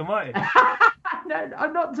 Christ almighty. No,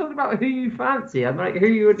 I'm not talking about who you fancy. I'm like who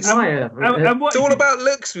you admire. It's all about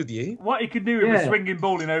looks with you. What he can do with a swinging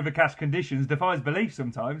ball in overcast conditions defies belief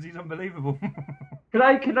sometimes. He's unbelievable.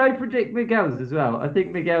 Can I predict Miguel's as well? I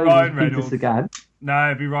think Miguel's Ryan is Reynolds. Peter Sagan. No,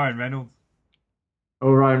 it'd be Ryan Reynolds.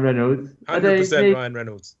 Or Ryan Reynolds. 100% Ryan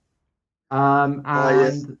Reynolds.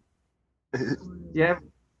 And yeah,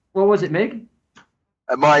 what was it, Mig?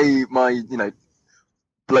 My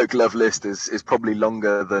bloke love list is probably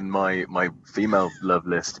longer than my female love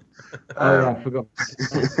list. I forgot.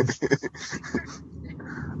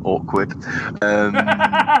 Awkward. No,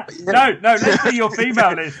 let's see your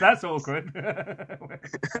female list. That's awkward.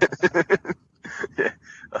 Yeah,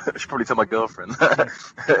 I should probably tell my girlfriend.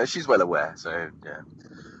 She's well aware, so yeah.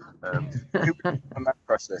 Who on my man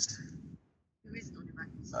crush list?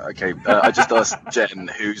 Okay, I just asked Jen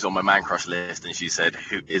who's on my man crush list, and she said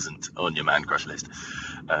who isn't on your man crush list.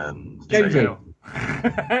 Jonesy.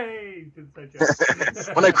 Hey, didn't say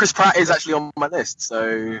Jonesy. Well, no, Chris Pratt is actually on my list,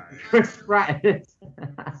 so. Chris Pratt.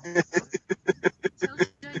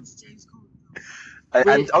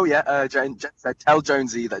 Tell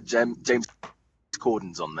Jonesy that James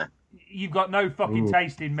Corden's on there. You've got no fucking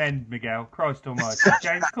taste in men, Miguel. Christ almighty.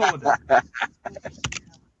 James Corden.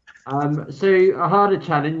 So a harder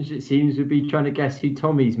challenge, it seems, would be trying to guess who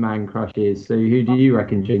Tommy's man crush is. So who do you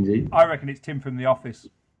reckon, Jonesy? I reckon it's Tim from The Office.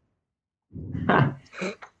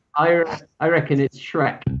 I reckon it's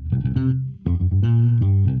Shrek.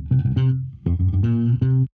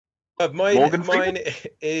 Mine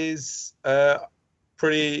is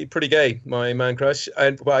pretty gay. My man crush,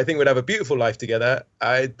 but I think we'd have a beautiful life together.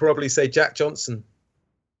 I'd probably say Jack Johnson.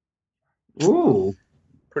 Ooh.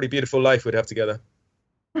 Pretty beautiful life we'd have together.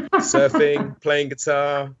 Surfing, playing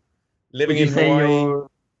guitar, living in Hawaii.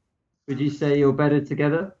 Would you say you're better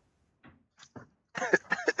together?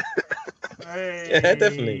 Hey. Yeah,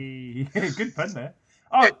 definitely. Good fun there.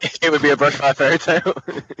 Oh, It would be a Brushfire fairy tale.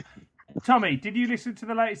 Tommy, did you listen to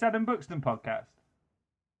the latest Adam Buxton podcast?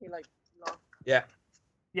 He like laughed. Yeah.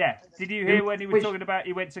 Yeah. Did you hear when he was talking about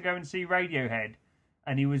he went to go and see Radiohead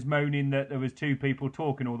and he was moaning that there was two people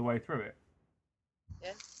talking all the way through it?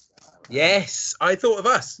 Yes. Yes, I thought of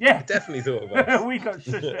us. Yeah. I definitely thought of us. We got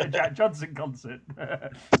shushed at a Jack Johnson concert,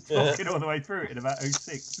 talking all the way through it in about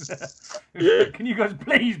 06. Can you guys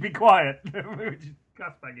please be quiet? We were just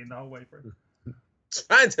cuss-banging the whole way through.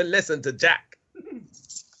 Trying to listen to Jack.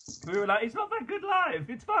 We were like, it's not that good live,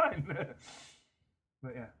 it's fine.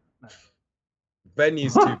 But yeah, no.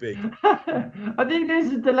 Venue's too big. I think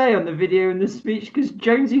there's a delay on the video and the speech because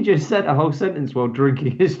Jonesy just said a whole sentence while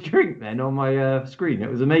drinking his drink then on my screen.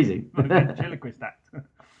 It was amazing. Like a ventriloquist act.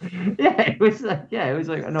 It was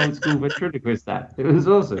like an old school ventriloquist act. It was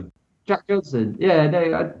awesome. Jack Johnson. Yeah,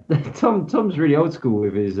 no, Tom's really old school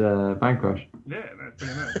with his band crush. Yeah, that's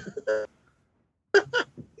pretty much.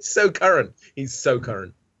 He's so current. He's so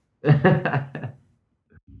current.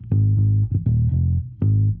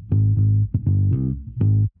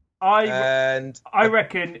 I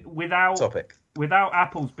reckon without Topic.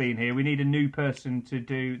 Apples being here, we need a new person to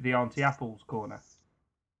do the Auntie Apples corner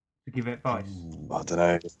to give advice. I don't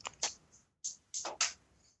know.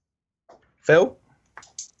 Phil?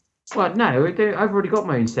 Well, no, I've already got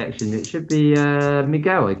my own section. It should be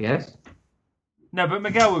Miguel, I guess. No, but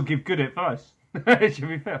Miguel will give good advice. It should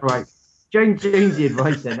be fair. Right. Jonesy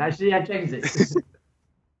advice then. Actually, yeah, Jonesy.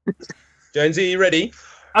 Jonesy, you ready?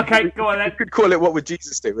 Okay, go on then. You could call it "What Would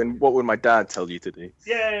Jesus Do?" and "What Would My Dad Tell You to Do?"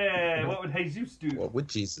 Yeah, what would Jesus do? What would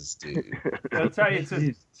Jesus do? I'll tell you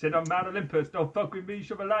to sit on Mount Olympus, don't fuck with me,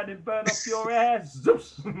 shove a lightning, burn off your ass.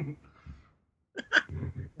 Zeus.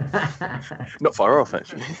 Not far off,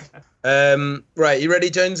 actually. Right, you ready,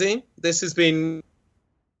 Jonesy? This has been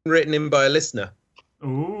written in by a listener.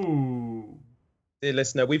 Ooh. Dear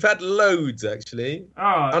listener, we've had loads, actually.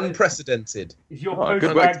 Oh, Unprecedented. is your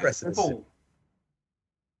good post work, bag President. full?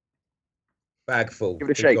 Bag full. Give it a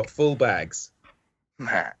We've shake. got full bags.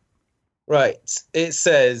 Nah. Right, it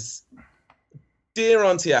says, Dear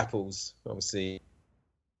Auntie Apples, obviously,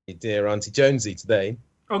 dear Auntie Jonesy today.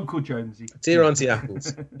 Uncle Jonesy. Dear Auntie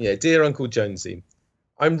Apples. Yeah, dear Uncle Jonesy.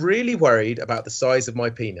 I'm really worried about the size of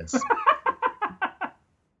my penis.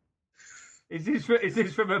 Is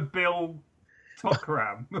this from a Bill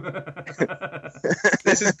Tokram?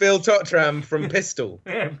 This is Bill Totram from Pistol.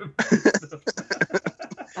 Yeah,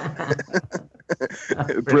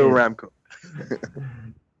 Brill Ramco.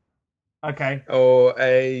 okay. Or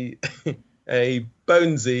a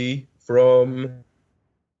Bonesy from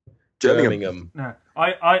Birmingham. No,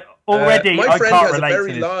 I already my I friend can't has a relate very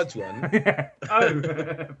to this. large one, Yeah. Oh,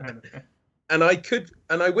 fair enough.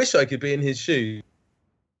 and I wish I could be in his shoes.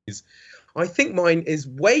 I think mine is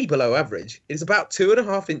way below average. It is about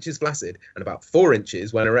 2.5 inches flaccid and about 4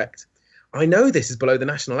 inches when erect. I know this is below the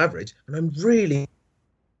national average, and I'm really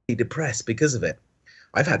depressed because of it.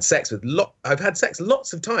 I've had sex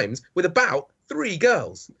lots of times with about 3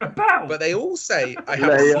 girls, About? but they all say I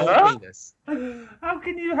have a small penis. How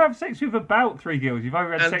can you have sex with about 3 girls? You've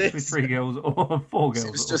either had And sex with this- 3 girls or 4 girls.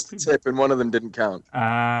 It was or just 2 a tip, and one of them didn't count.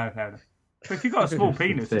 fair enough. But if you've got a small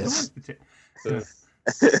penis, it's always the tip.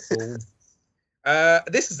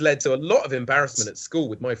 This has led to a lot of embarrassment at school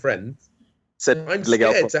with my friends. Said I'm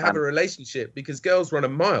Miguel scared to have a Portman. relationship because girls run a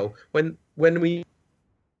mile when we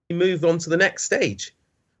move on to the next stage.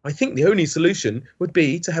 I think the only solution would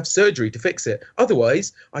be to have surgery to fix it.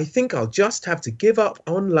 Otherwise, I think I'll just have to give up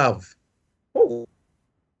on love. What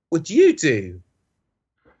would you do?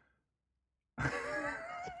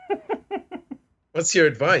 What's your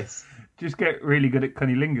advice? Just get really good at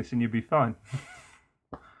cunnilingus and you'll be fine.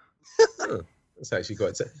 Oh, that's actually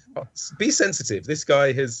quite... Be sensitive. This guy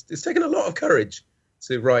it's taken a lot of courage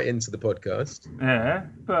to write into the podcast. Yeah,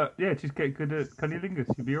 but yeah, just get good at cunnilingus.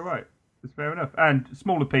 You'll be all right. That's fair enough. And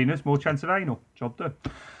smaller penis, more chance of anal. Job done.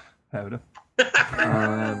 Fair enough.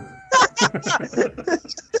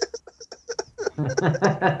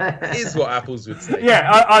 Is what Apples would say.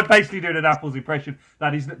 Yeah, I'm basically doing an Apples impression.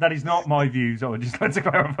 That is not my views. I would just like to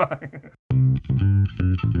clarify.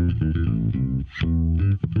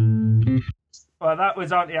 Well, that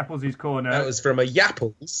was Auntie Apples' corner. That was from a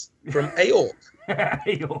Yapples from Aork.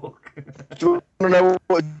 York. Do you want to know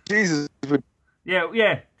what Jesus would?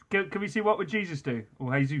 Yeah. Can we see what would Jesus do?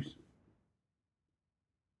 Or Jesus?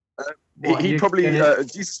 He probably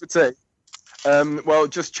Jesus would say, well,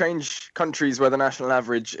 just change countries where the national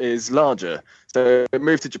average is larger. So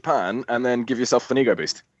move to Japan and then give yourself an ego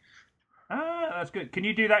boost. Ah, that's good. Can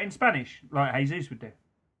you do that in Spanish, like Jesus would do?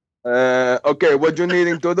 Okay, what you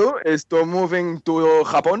needing to do is to moving to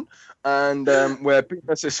Japan and where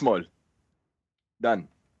penis is small. Done.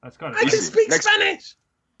 That's kind of I can easy. speak Next. Spanish.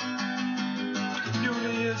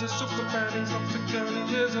 Julie is a super fan, he's not a girl,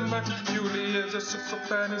 he is a man. Julie is a super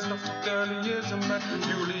fan, he's not a girl, he is a man.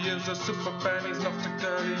 Julie is a super fan, he's not a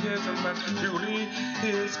girl, he is a man. Julie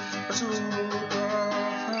is a super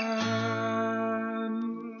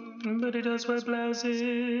fan, but he does wear blouses.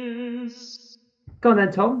 Go on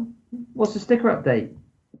then, Tom. What's the sticker update?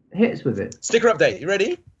 Hit us with it. Sticker update. You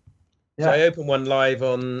ready? Yeah. So I open one live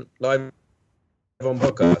on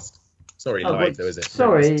podcast. Sorry, Oh, live wait, though, is it?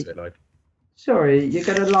 sorry. No, it's a bit live. Sorry, you're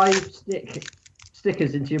going to live stick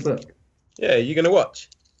stickers into your book. Yeah, you're gonna watch.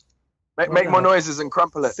 Make more noises and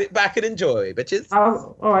crumple it. Sit back and enjoy, bitches.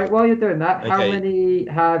 All right, while you're doing that, how Okay. many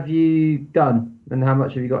have you done and how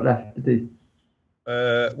much have you got left to do?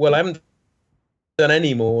 Well, I haven't done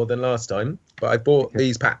any more than last time, but I bought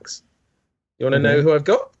these packs. You want to know who I've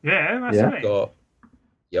got? Yeah, that's Yeah. it. I've got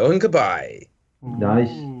Johan Kabay. Nice.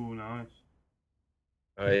 Ooh, nice.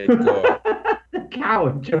 I've got The cow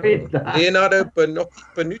enjoyed that. Leonardo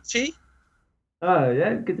Bonucci. Oh,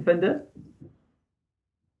 yeah, good defender.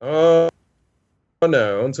 Oh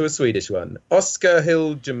no, onto a Swedish one. Oscar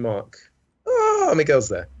Hiljemark. Oh, Miguel's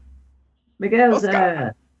there. Miguel's Oscar.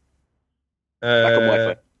 there. Back on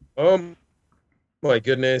Wi-Fi. Oh my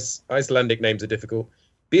goodness, Icelandic names are difficult.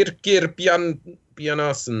 Birgir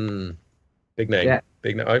Bjarnason. Big name. Yeah.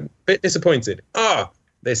 Big name. I'm a bit disappointed.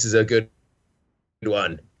 This is a good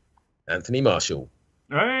one. Anthony Marshall.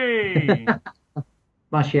 Hey,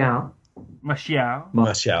 Martial. Martial.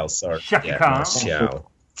 Marshall, sorry. Shaka Khan. Marshall.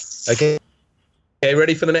 Okay,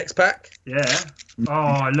 ready for the next pack? Yeah. Oh,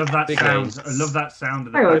 I love that Big sound. names. I love that sound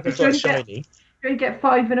of the Hang on, I've did got you get, shiny. you get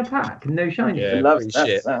 5 in a pack and no shinies? Yeah, Love pretty that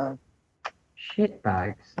shit. sound. Shit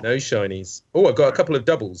bags. No shinies. Oh, I've got a couple of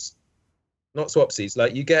doubles. Not swapsies.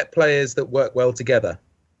 Like, you get players that work well together.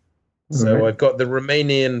 So Right. I've got the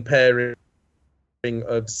Romanian pairing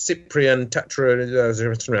of Cyprian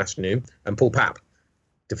Tatrasnu and Paul Papp.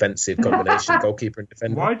 Defensive combination, goalkeeper and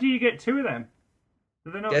defender. Why do you get 2 of them?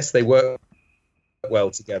 Do they not? Yes, they work well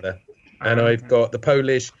together. And I've got the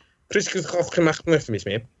Polish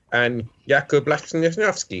Krzysztof and Jakub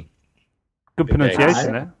Blaszczykowski. Good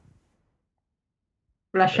pronunciation there.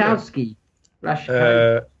 Blaszczykowski.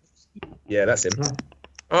 Yeah, that's him.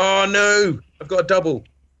 Oh no, I've got a double.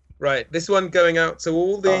 Right, this one going out to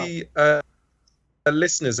all the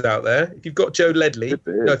listeners out there. If you've got Joe Ledley,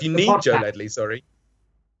 no, if you need Joe podcast. Ledley, sorry,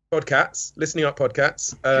 podcasts, listening up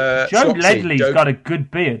podcasts. Joe Swapsy, Ledley's Joe- got a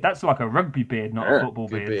good beard. That's like a rugby beard, not a Yeah, football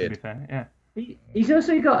good beard, to beard. be fair. Yeah. He's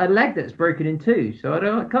also got a leg that's broken in 2, so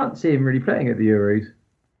I can't see him really playing at the Euros.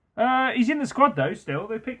 He's in the squad though. Still,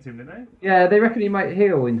 they picked him, didn't they? Yeah, they reckon he might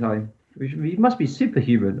heal in time. He must be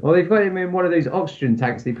superhuman. Or they've got him in one of those oxygen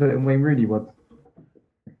tanks they put in Wayne Rooney once.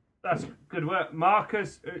 That's good work.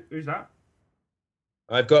 Marcus, who's that?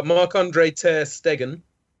 I've got Marc-Andre Ter Stegen,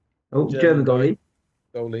 Oh, German German goalie.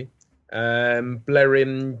 goalie.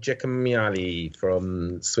 Blerin Jekamiali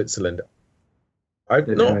from Switzerland.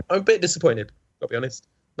 I'm a bit disappointed, I'll be honest.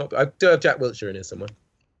 I do have Jack Wilshere in here somewhere.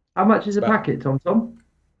 How much is a About- packet, Tom?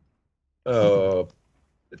 Oh,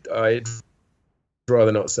 I'd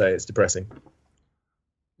rather not say. It's depressing.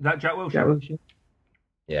 Is that Jack Wilshere? Jack Wilshere.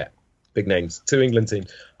 Yeah, big names. 2 England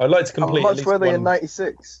teams. I'd like to How complete at much least were they one. in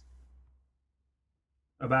 '96?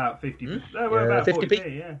 About 50. Hmm? We're about 50p.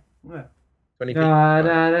 40p. Yeah. 20p. No.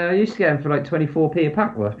 I used to get them for like 24p a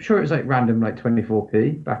pack. Well, I'm sure it was like random, like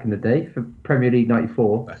 24p back in the day for Premier League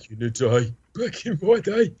 '94. Back in the day. Back in my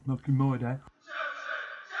day. Not in my day.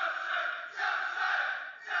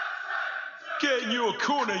 Get in your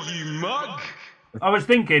corner, you mug! I was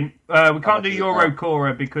thinking we can't do Euro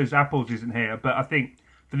Cora because Apples isn't here, but I think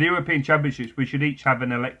for the European Championships we should each have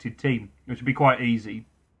an elected team, which would be quite easy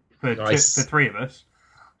for Nice. for 3 of us.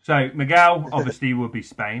 So Miguel obviously will be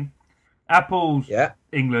Spain, Apples Yeah.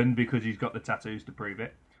 England because he's got the tattoos to prove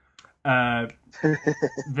it. The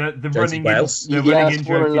Josie running Wales. in, the He running has in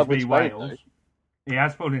fallen in joke love is with be Spain, Wales. He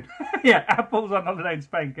has fallen. Yeah, Apples on holiday in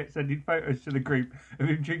Spain kept sending photos to the group of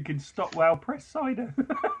him drinking Stockwell press cider.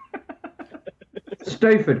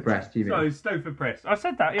 Stowford breast, you mean? Sorry, Stowford Press. I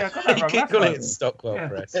said that. Yeah, I got You that wrong. keep last calling time. it Stockwell Yeah.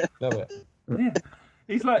 Press. Love it. Yeah.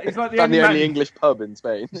 He's like the And only the man... only English pub in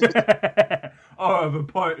Spain. I'll have a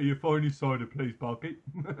pint of your finest cider, please, Parky.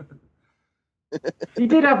 He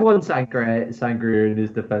did have one sangria in his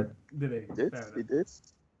defence. Did he? He did. Fair enough. He did.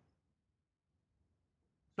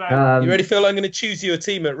 So, You ready, Phil? I'm going to choose you a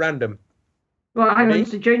team at random. Well, hang on. Ready?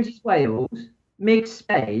 So Jones is Wales, Mig's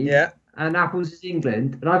Spain, Yeah. and Apples is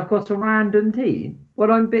England, and I've got a random team.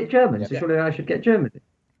 Well, I'm a bit German, so Yeah. surely I should get Germany.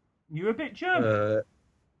 you a bit German?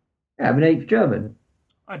 Yeah, I'm an 8th German.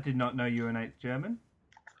 I did not know you were an 8th German.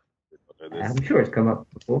 Yeah, I'm sure it's come up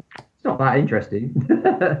before. It's not that interesting.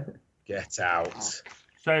 Get out.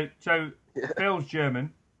 So Phil's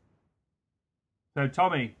German. So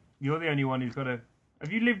Tommy, you're the only one who's got a.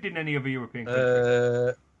 Have you lived in any other European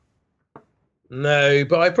countries? No,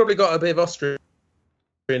 but I've probably got a bit of Austrian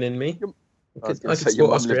in me. I was I going could to say your support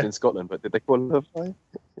mum Austria. lived in Scotland, but did they qualify?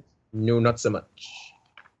 No, not so much.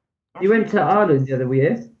 You went to Ireland the other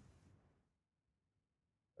year.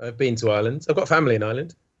 I've been to Ireland. I've got family in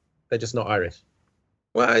Ireland. They're just not Irish.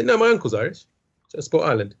 Well, no, my uncle's Irish. So I support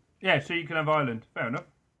Ireland. Yeah, so you can have Ireland. Fair enough.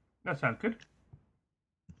 That sounds good.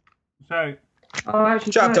 So Oh,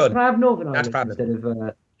 actually, Job can done. I have Northern That's Ireland problem. instead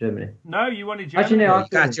of Germany? no, you wanted Germany. Actually, no.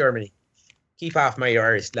 Cat Germany. Keep off my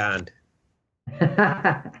Irish land.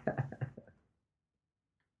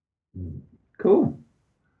 Cool.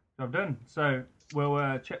 Job done. So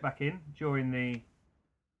we'll check back in during the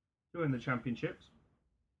championships.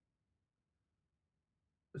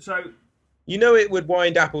 So You know it would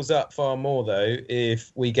wind Apples up far more, though,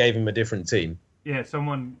 if we gave him a different team. yeah,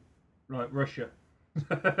 someone like Russia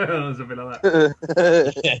or something like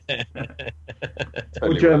that.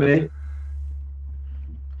 Or Germany.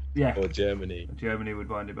 Yeah, Or Germany. Germany would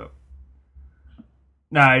wind him up.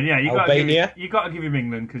 No, yeah, you got Albania? you got to give him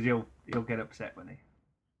England because he'll get upset when he.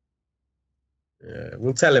 Yeah,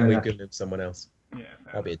 we'll tell him Fair we've enough. given him someone else. Yeah,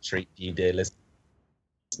 That'll be a treat for you, dear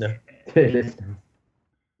listener.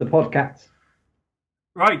 The podcast.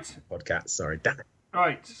 right. Podcast, sorry. Damn it.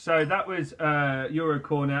 Right, so that was Euro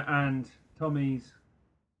Corner and Tommy's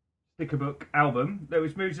sticker book album. That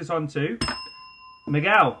which moves us on to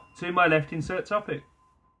Miguel. To my left, insert topic.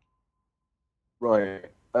 Right.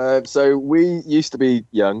 So we used to be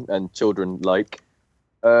young and children-like.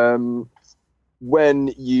 When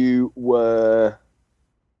you were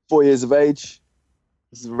 4 years of age,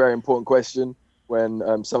 this is a very important question.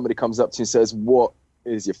 When somebody comes up to you and says, "What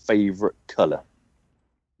is your favourite colour?"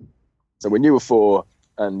 So when you were 4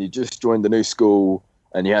 and you just joined the new school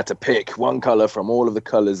and you had to pick one colour from all of the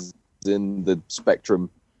colours in the spectrum,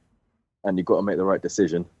 and you've got to make the right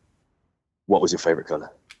decision, what was your favourite colour?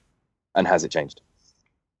 And has it changed?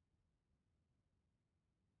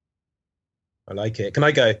 I like it. Can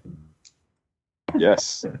I go?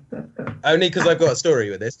 Yes. Only because I've got a story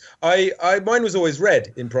with this. Mine was always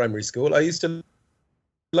red in primary school. I used to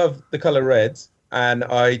love the colour red, and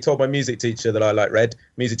I told my music teacher that I like red.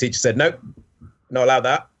 Music teacher said, "No, not allowed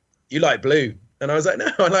that. You like blue." And I was like, "No,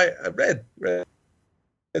 I like red. Red."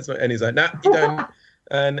 And he's like, "Nah, you don't."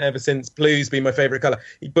 And ever since, blue's been my favourite colour.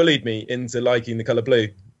 He bullied me into liking the colour blue.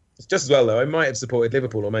 It's just as well, though. I might have supported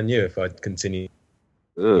Liverpool or Man U if I'd continued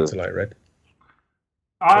to like red.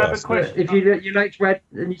 I have a Yes. question. If you liked red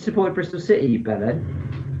and you supported Bristol City,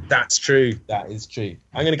 Belen. That's true. That is true.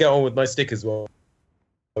 I'm going to get on with my stickers while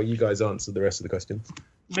you guys answer the rest of the questions.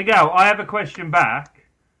 Miguel, I have a question back.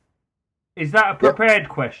 Is that a prepared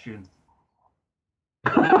question?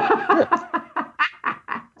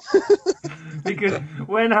 Because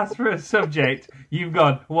when asked for a subject, you've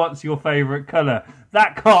gone, "What's your favourite colour?"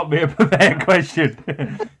 That can't be a prepared question.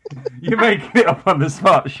 You're making it up on the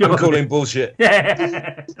spot, sure. I'm calling bullshit.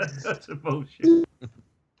 Yeah, that's a bullshit.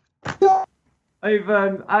 I've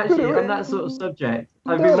actually on that sort of subject.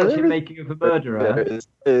 I've been watching Making of a Murderer.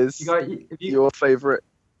 Is You got, have you, your favourite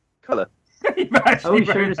colour? You've actually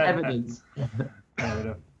showed wrote us that evidence. down.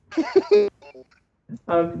 Fair enough.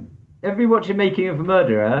 I've been watching Making of a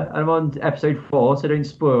Murderer. I'm on episode 4, so don't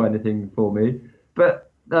spoil anything for me. But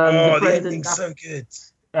Oh, the Brendan ending's Dass- so good.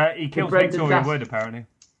 He kills Brendan Victoria Dass- Wood, apparently.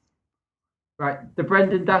 Right, the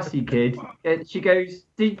Brendan Dassey kid. She goes,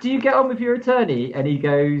 do you get on with your attorney? And he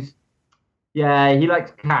goes, yeah, he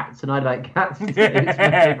likes cats, and I like cats. Too. It's my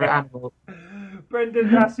favourite animal. Brendan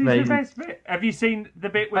Dassey's the Amazing. best bit. Have you seen the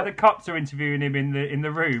bit where the cops are interviewing him in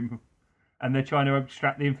the room, and they're trying to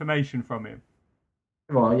abstract the information from him?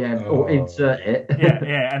 Well, yeah, or insert it.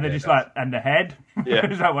 Yeah, and they're just like, and the head? Yeah.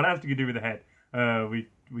 Is that what else do you do with the head?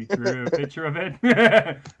 We drew a picture of it,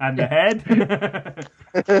 and the head.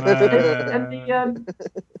 And the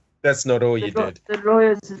That's not all you did.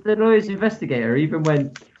 the lawyer's investigator even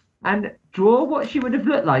went, And draw what she would have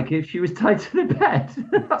looked like if she was tied to the bed.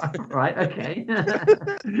 Right, okay.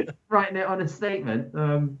 Writing it on a statement.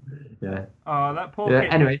 Yeah. Oh, that poor Yeah,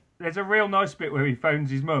 kid. anyway. There's a real nice bit where he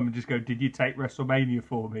phones his mum and just go, "Did you take WrestleMania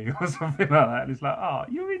for me?" or something like that. And it's like, "Oh,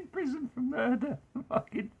 you're in prison for murder.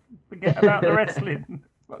 Fucking forget about the wrestling."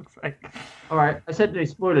 For fuck's sake. All right. I said no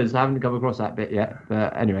spoilers. I haven't come across that bit yet.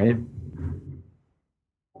 But anyway.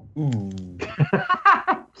 Ooh.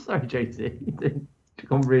 Sorry, JT. It's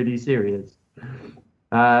gone really serious.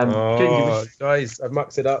 Ginger, Guys, I've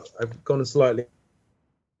mucked it up. I've gone slightly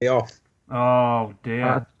off. Oh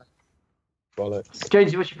dear. Bollocks.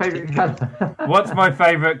 Jonesy, what's your favourite colour? What's my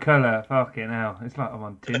favourite colour? Fucking hell. It's like I'm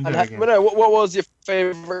on Tinder again. What was your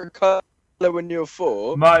favourite colour when you were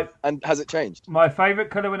 4? And has it changed? My favourite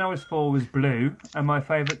colour when I was 4 was blue, and my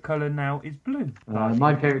favourite colour now is blue.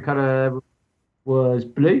 My favourite colour was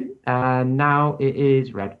blue, and now it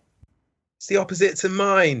is red. It's the opposite to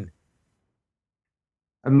mine.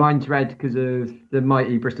 And mine's red because of the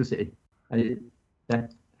mighty Bristol City. Yeah.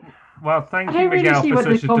 Well, thank I you, don't Miguel,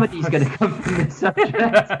 really see for what the such a comedy's going to come from this subject.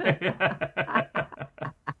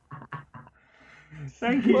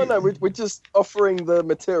 Thank you. Well, no, we're just offering the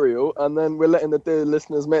material, and then we're letting the dear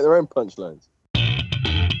listeners make their own punchlines.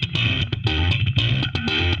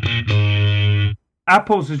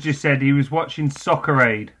 Apples has just said he was watching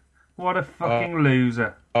Soccerade. What a fucking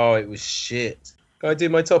loser. Oh, it was shit. Can I do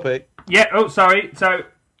my topic? Yeah, oh, sorry. So,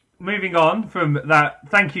 moving on from that,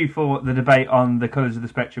 thank you for the debate on the colours of the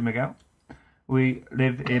spectrum, Miguel. We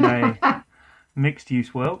live in a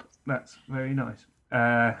mixed-use world. That's very nice.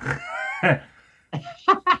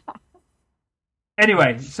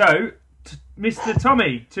 Anyway, so, Mr.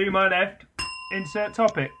 Tommy, to my left, insert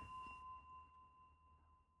topic.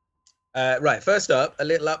 Right, first up, a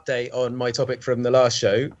little update on my topic from the last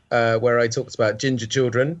show, where I talked about ginger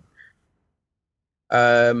children.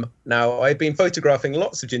 Now, I've been photographing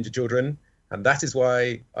lots of ginger children, and that is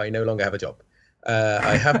why I no longer have a job.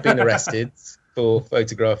 I have been arrested for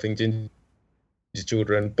photographing ginger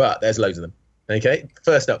children, but there's loads of them. Okay,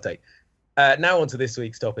 first update. Now on to this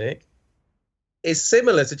week's topic. It's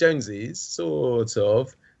similar to Jonesy's, sort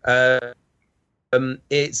of.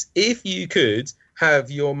 It's if you could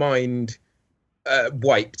have your mind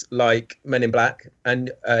wiped like Men in Black,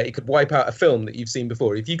 and it could wipe out a film that you've seen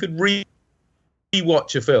before. If you could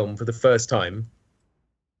re-watch a film for the first time,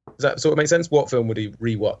 does that sort of make sense? What film would you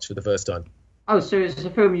re-watch for the first time? Oh, so it's a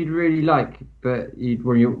film you'd really like, but you'd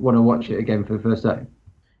want to watch it again for the first time?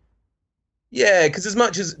 Yeah, because as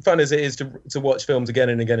much as fun as it is to watch films again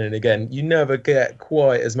and again and again, you never get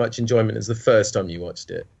quite as much enjoyment as the first time you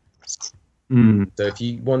watched it. So if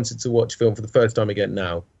you wanted to watch a film for the first time again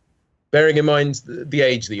now, bearing in mind the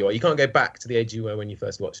age that you are, you can't go back to the age you were when you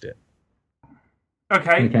first watched it.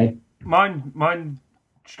 Okay. Mine,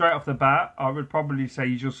 straight off the bat, I would probably say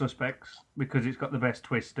Usual Suspects, because it's got the best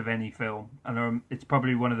twist of any film. And it's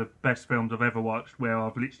probably one of the best films I've ever watched, where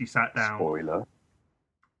I've literally sat down. Spoiler.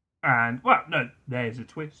 And, well, no, there's a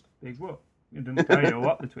twist. Big what? It doesn't tell you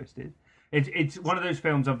what the twist is. It's one of those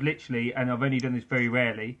films I've literally, and I've only done this very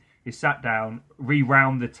rarely, is sat down,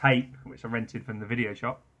 rewound the tape, which I rented from the video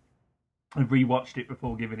shop, and rewatched it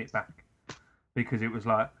before giving it back. Because it was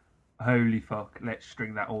like, holy fuck, let's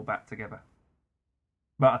string that all back together.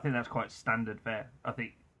 But I think that's quite standard fare. I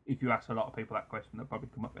think if you ask a lot of people that question, they'll probably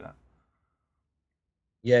come up with that.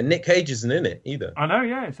 Yeah, Nick Cage isn't in it either. I know,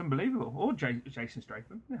 yeah, it's unbelievable. Or Jason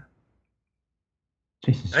Statham, yeah.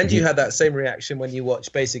 And you had that same reaction when you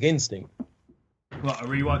watched Basic Instinct. Well, I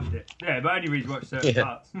rewatched it. Yeah, but I only rewatched certain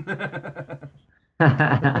parts.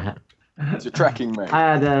 It's a tracking, mate.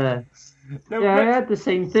 I had the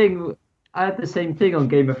same thing. I had the same thing on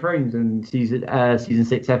Game of Thrones in season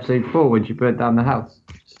 6, episode 4, when she burnt down the house.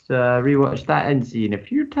 Just rewatched that end scene a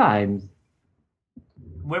few times.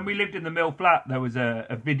 When we lived in the Mill Flat, there was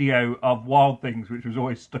a video of Wild Things, which was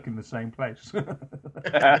always stuck in the same place.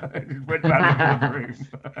 It went round the room.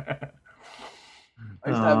 I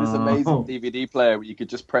used to have this amazing DVD player where you could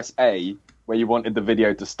just press A where you wanted the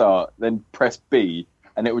video to start, then press B,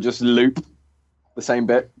 and it would just loop the same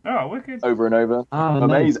bit over and over. Oh,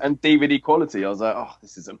 amazing. Nice. And DVD quality. I was like, oh,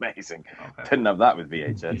 this is amazing. Okay. Didn't have that with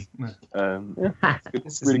VHS.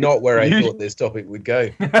 This is not where I thought this topic would go.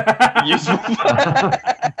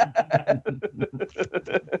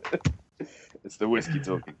 It's the whiskey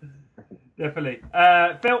talking. Definitely.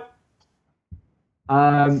 Phil?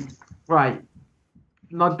 Right.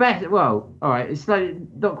 My best, well, all right, it's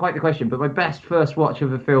not quite the question, but my best first watch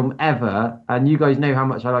of a film ever, and you guys know how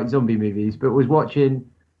much I like zombie movies, but was watching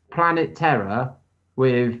Planet Terror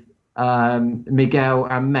with Miguel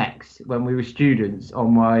and Mex when we were students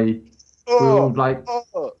on my...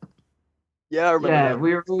 Yeah, I remember. Yeah, that.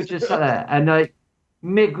 we were all just sat there, and like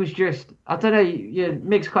Mig was just, I don't know, yeah,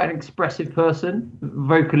 Mig's quite an expressive person,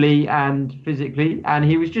 vocally and physically, and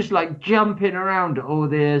he was just like jumping around at all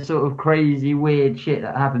the sort of crazy, weird shit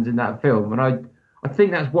that happens in that film, and I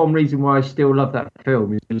think that's one reason why I still love that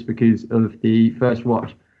film, is just because of the first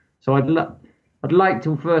watch. So I'd like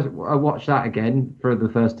to watch that again for the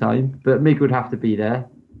first time, but Mig would have to be there.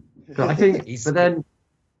 But I think, but then.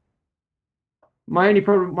 My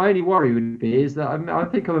only worry would be is that I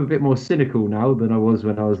think I'm a bit more cynical now than I was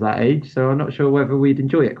when I was that age. So I'm not sure whether we'd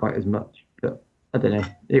enjoy it quite as much. But I don't know.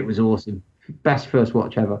 It was awesome. Best first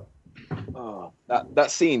watch ever. Oh,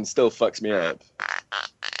 that scene still fucks me up.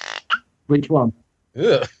 Which one?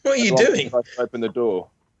 Ugh, what are you doing? Tries to open the door.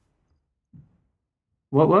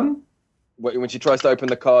 What one? When she tries to open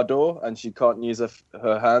the car door and she can't use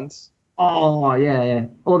her hands. Oh yeah.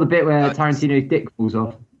 Or the bit where Tarantino's dick falls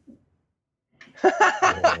off.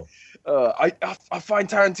 I find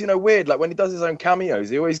Tarantino weird. Like when he does his own cameos,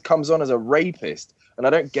 he always comes on as a rapist, and I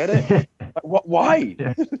don't get it. Like, what? Why?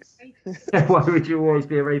 Why would you always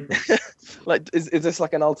be a rapist? Like, is this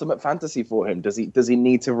like an ultimate fantasy for him? Does he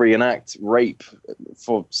need to reenact rape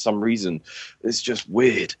for some reason? It's just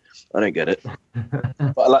weird. I don't get it.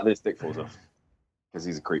 But I like that his dick falls off because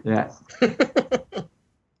he's a creep. Yeah.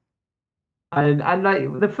 and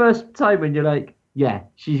like the first time when you're like, yeah,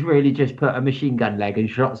 she's really just put a machine gun leg and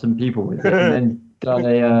shot some people with it, and then done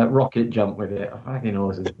a rocket jump with it. Fucking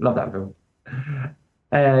awesome. Love that film.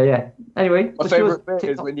 Yeah. Anyway, my favourite bit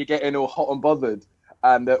is when you get in all hot and bothered,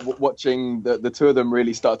 and watching the two of them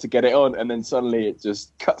really start to get it on, and then suddenly it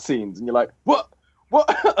just cutscenes, and you're like, what?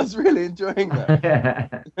 I was really enjoying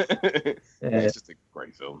that. Yeah, it's just a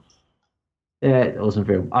great film. Yeah, it's an awesome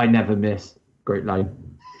film. I never miss. Great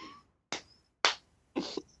line.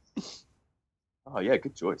 Oh yeah,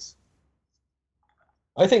 good choice.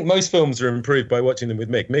 I think most films are improved by watching them with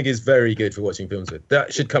Mig. Mig is very good for watching films with.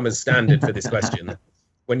 That should come as standard for this question.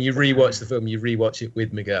 When you rewatch the film, you rewatch it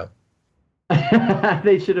with Miguel.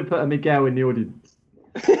 They should have put a Miguel in the audience.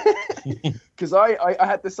 Because I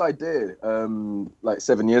had this idea like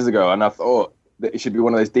 7 years ago, and I thought that it should be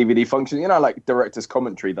one of those DVD functions, you know, like director's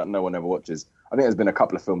commentary that no one ever watches. I think there's been a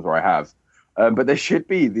couple of films where I have, but there should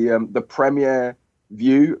be the premiere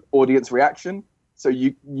view audience reaction. So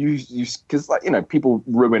you because, like, you know, people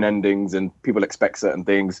ruin endings and people expect certain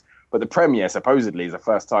things, but the premiere supposedly is the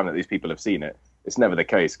first time that these people have seen it. It's never the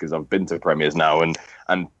case, because I've been to premieres now, and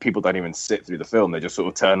people don't even sit through the film. They just sort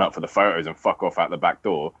of turn up for the photos and fuck off out the back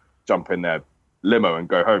door, jump in their limo and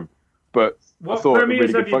go home. But what I thought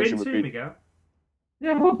premieres a really have good you function been to, would be... Miguel?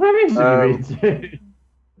 Yeah, what premieres have you been to?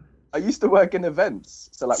 I used to work in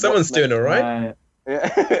events. So like, someone's doing all right.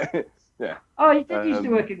 Yeah. Yeah. Oh, he did used to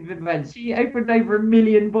work in events. He opened over 1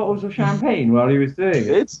 million bottles of champagne while he was doing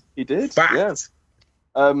it. He did. Fact. Yeah.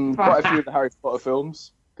 Quite a few of the Harry Potter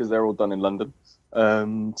films, because they're all done in London.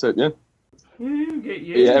 So yeah. Get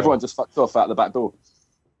you. Yeah, everyone just fucked off out the back door.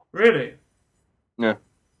 Really? Yeah.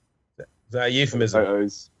 Is that a euphemism?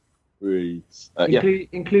 Photos.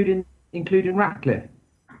 Including Radcliffe.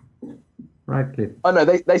 Oh no,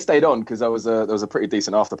 they stayed on because there was a pretty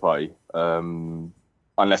decent after party.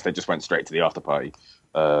 Unless they just went straight to the after party.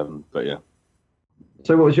 But yeah.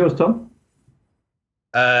 So what was yours, Tom?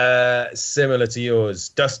 Similar to yours.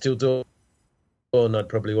 Dusk Till Dawn I'd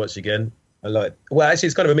probably watch again. Well, actually,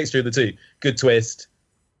 it's kind of a mixture of the two. Good twist,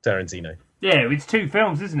 Tarantino. Yeah, it's two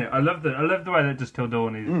films, isn't it? I love the way that Dusk Till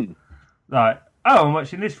Dawn is. Like, oh, I'm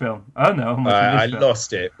watching this film. Oh no, I'm watching this film. I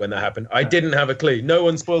lost it when that happened. I didn't have a clue. No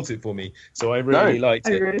one spoilt it for me, so I really liked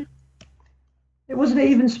it. Really? It wasn't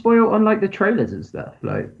even spoiled on like the trailers and stuff.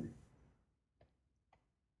 Like,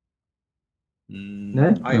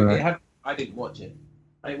 no, I didn't watch it.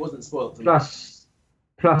 It wasn't spoiled for me.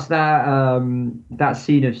 Plus that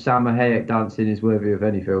scene of Salma Hayek dancing is worthy of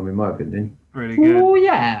any film, in my opinion. Really good. Oh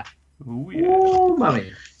yeah. Oh yeah. Oh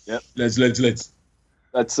mummy. Yep. Let's.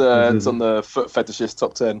 That's it's on the foot fetishist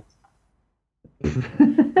top 10.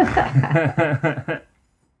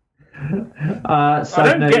 I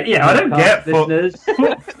don't get foot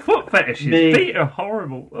fetishes. Feet are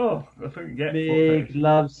horrible. Oh, I don't get Mig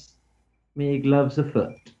loves a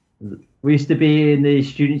foot. We used to be in the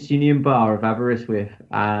Students' Union bar of Aberystwyth,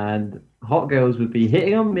 and hot girls would be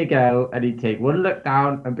hitting on Miguel, and he'd take one look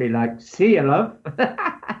down and be like, "See you, love."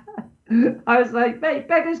 I was like, "Mate,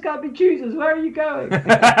 beggars can't be choosers. Where are you going?"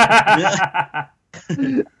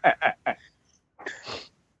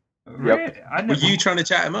 Were you trying to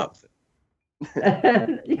chat him up?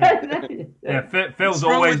 Phil's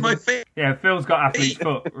always. Phil's got athlete's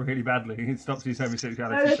foot really badly. It stops his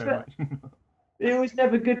homosexuality so much. It was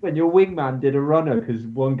never good when your wingman did a runner because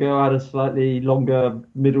one girl had a slightly longer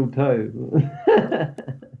middle toe.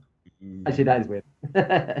 Actually, that is weird.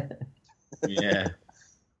 Yeah.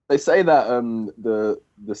 They say that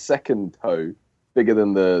the second toe, bigger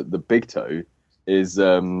than the big toe, is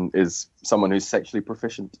someone who's sexually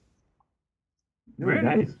proficient. Really?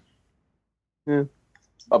 Nice. Yeah,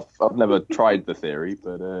 I've never tried the theory,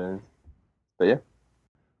 but yeah.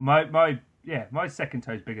 My second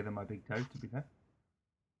toe's bigger than my big toe, to be fair.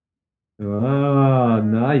 Oh,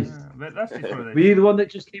 nice. But that's just one of those. Were you the one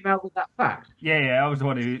that just came out with that fact? Yeah, I was the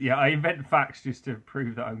one who. Yeah, I invent facts just to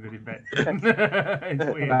prove that I'm good at inventing. It's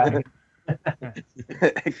weird.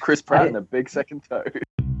 Chris Pratt and a big second toe.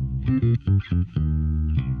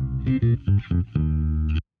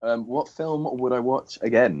 What film would I watch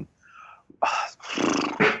again?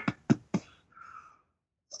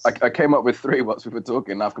 I came up with 3 whilst we were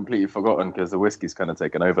talking, and I've completely forgotten because the whiskey's kind of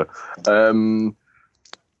taken over.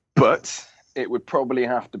 But it would probably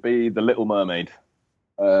have to be The Little Mermaid.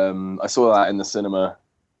 I saw that in the cinema,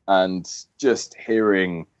 and just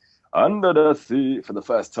hearing Under the Sea for the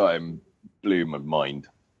first time blew my mind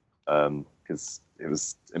because it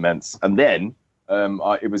was immense. And then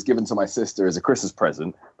it was given to my sister as a Christmas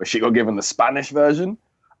present, but she got given the Spanish version,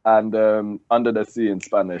 and Under the Sea in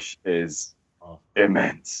Spanish is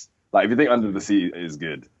immense. Like, if you think Under the Sea is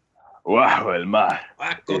good, wow, el mar.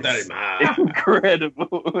 It's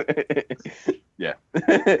incredible. Yeah.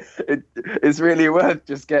 It's really worth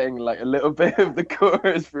just getting like a little bit of the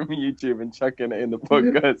chorus from YouTube and chucking it in the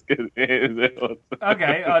podcast because it is awesome.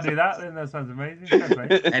 Okay, I'll do that then. That sounds amazing.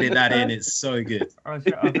 Edit that in, it's so good.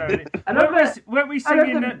 Weren't we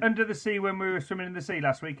singing Under the Sea when we were swimming in the sea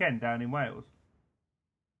last weekend down in Wales?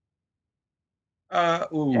 That's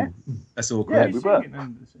awkward. Yeah, we were.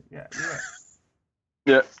 Yeah, we were.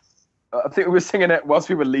 Yeah. I think we were singing it whilst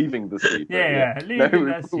we were leaving the sea.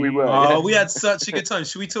 We were. Oh, we had such a good time.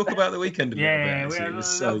 Should we talk about the weekend a little bit? bit? We had a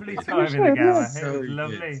so lovely good. time in the gala. So it was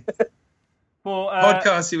lovely. good. For,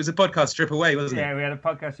 podcast. It was a podcast trip away, wasn't it? Yeah, we had a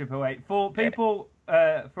podcast trip away. For people,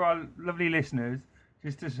 for our lovely listeners,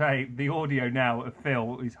 just to say, the audio now of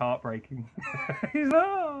Phil is heartbreaking. He's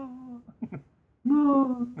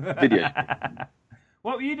Video.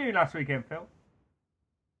 What were you doing last weekend, Phil?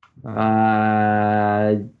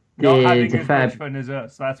 Not having as much fun as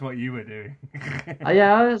us. That's what you were doing.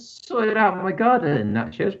 Yeah, I sorted out my garden.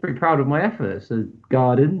 Actually, I was pretty proud of my efforts. I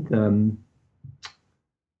gardened.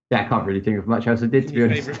 Yeah, I can't really think of much else I did, to be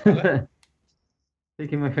honest.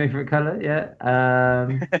 Picking my favourite colour, yeah.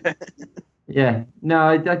 Yeah, no,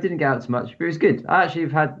 I didn't get out so much, but it was good. I actually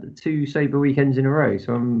have had 2 sober weekends in a row,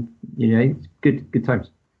 so I'm, good times.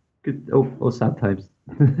 Good, all sad times.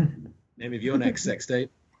 Name of your next sex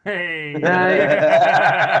tape. Hey!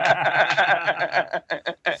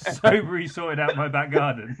 Sobery sorted out my back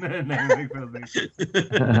garden.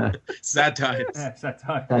 Sad times. Yeah, sad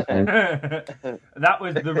times. That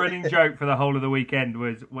was the running joke for the whole of the weekend,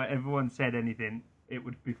 was where everyone said anything, it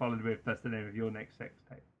would be followed with, that's the name of your next sex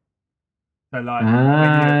tape. So, like,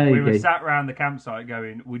 we were sat around the campsite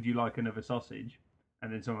going, would you like another sausage?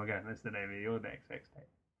 And then someone going, that's the name of your next sex tape.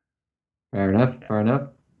 Fair enough, Yeah. fair enough.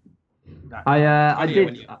 I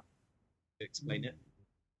did explain it.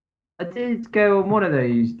 I did go on one of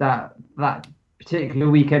those that particular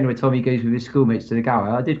weekend where Tommy goes with his schoolmates to the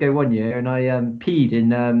gala. I did go one year, and I peed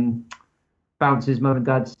in Bounce's mum and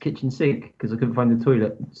dad's kitchen sink because I couldn't find the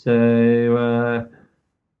toilet. So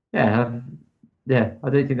yeah, I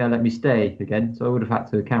don't think they'll let me stay again. So I would have had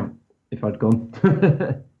to account if I'd gone.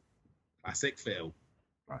 Classic Phil.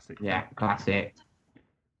 Classic. Yeah, classic.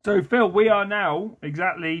 So, Phil, we are now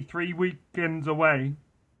exactly 3 weekends away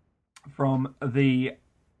from the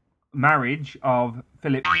marriage of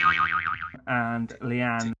Philip and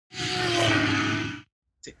Leanne.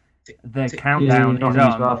 The countdown is on.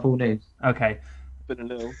 Our full names. Okay. Been a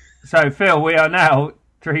little. So, Phil, we are now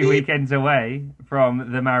 3 weekends away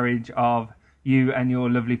from the marriage of you and your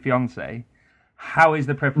lovely fiancée. How is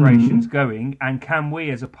the preparations going? And can we,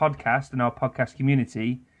 as a podcast and our podcast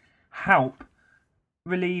community, help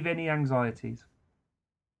relieve any anxieties?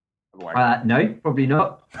 No, probably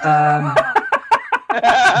not. No,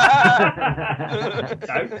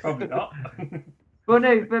 probably not. Well,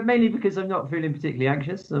 no, but mainly because I'm not feeling particularly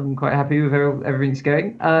anxious. I'm quite happy with how everything's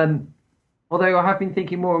going. Although I have been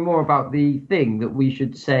thinking more and more about the thing that we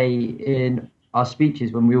should say in our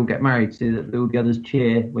speeches when we all get married, so that all the others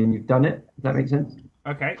cheer when you've done it. Does that make sense?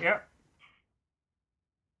 Okay, yeah.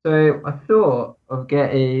 So I thought of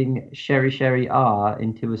getting Sherry Sherry R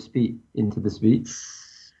into the speech.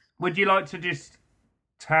 Would you like to just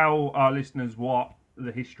tell our listeners what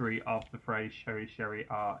the history of the phrase Sherry Sherry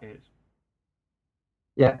R is?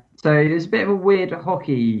 Yeah, so there's a bit of a weird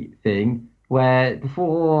hockey thing where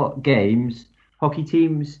before games, hockey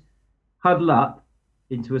teams huddle up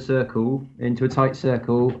into a circle, into a tight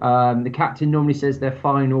circle. The captain normally says their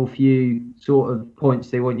final few sort of points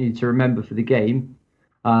they want you to remember for the game,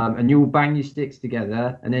 and you all bang your sticks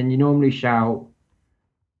together, and then you normally shout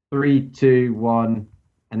 3, 2, 1,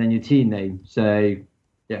 and then your team name. So,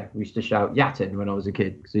 yeah, we used to shout Yatton when I was a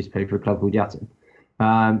kid because I used to play for a club called Yatton.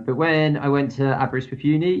 But when I went to Aberystwyth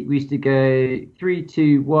Uni, we used to go 3,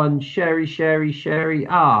 2, 1, Sherry, Sherry, Sherry,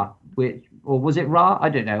 or was it Ra? I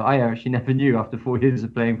don't know. I actually never knew after 4 years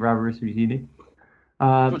of playing for Aberystwyth Uni.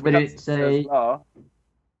 But it's a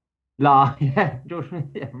La, yeah, George,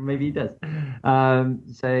 yeah, maybe he does.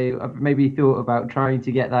 So I've maybe thought about trying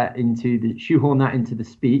to get that shoehorn that into the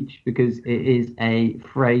speech because it is a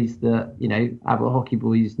phrase that Aber hockey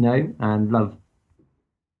boys know and love.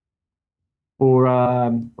 Or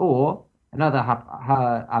another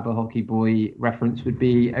Aber hockey boy reference would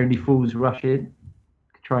be "Only fools rush in."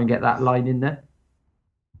 Try and get that line in there.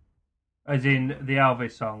 As in the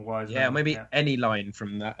Elvis song, maybe any line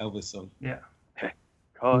from that Elvis song. Yeah.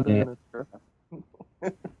 Yeah.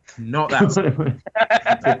 Not that song.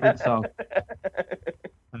 Different song.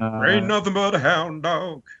 Ain't nothing but a hound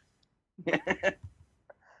dog.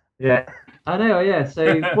 Yeah, I know. Yeah,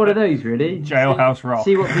 so what are those really? Jailhouse Rock.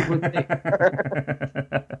 See what people think.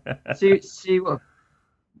 see what.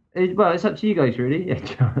 Well, it's up to you guys really. Yeah.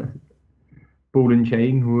 Ball and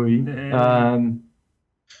chain.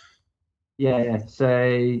 Yeah.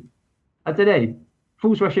 So I don't know.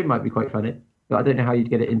 Fools Rush In might be quite funny. But I don't know how you'd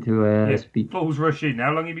get it into a speech. Fools Rush In.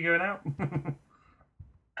 How long have you been going out?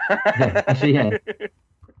 Yeah, actually, yeah.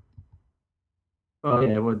 Oh,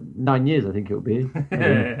 yeah, well, 9 years, I think it'll be.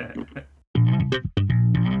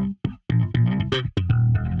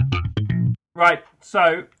 Right,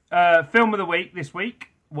 so film of the week this week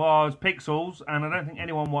was Pixels, and I don't think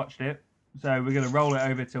anyone watched it. So we're going to roll it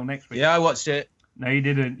over till next week. Yeah, I watched it. No, you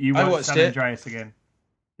didn't. You watched San Andreas again.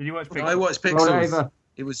 Did you watch Pixels? I watched Pixels.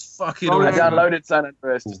 It was fucking awesome. I downloaded San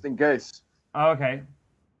Andreas just in case. Oh, okay.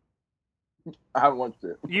 I haven't watched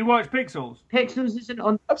it. You watched Pixels? Pixels isn't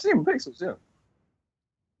on... I've seen Pixels, yeah.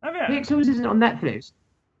 Have you? Pixels isn't on Netflix.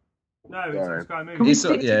 No, it's on Sky Movies.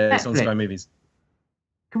 It's on Sky Movies.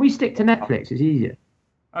 Can we stick to Netflix? It's easier.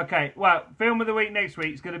 Okay, well, film of the week next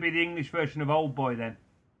week is going to be the English version of Old Boy then.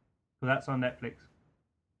 So that's on Netflix.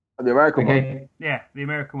 The American one? Yeah, the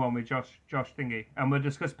American one with Josh Thingy. And we'll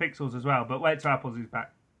discuss Pixels as well, but wait till Apples is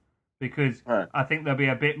back. Because I think there'll be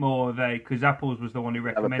a bit more of because Apples was the one who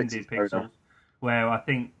recommended Pixels, where I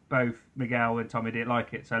think both Miguel and Tommy didn't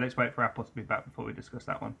like it. So let's wait for Apples to be back before we discuss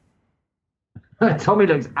that one. Tommy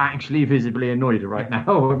looks actually visibly annoyed right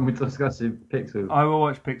now when we're discussing Pixels. I will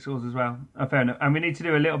watch Pixels as well. Fair enough. And we need to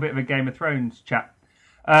do a little bit of a Game of Thrones chat.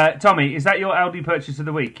 Tommy, is that your Aldi purchase of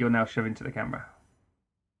the week you're now shoving to the camera?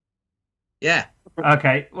 Yeah.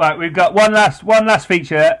 Okay, right, we've got one last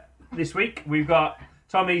feature this week. We've got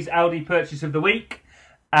Tommy's Aldi purchase of the week.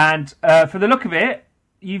 And for the look of it,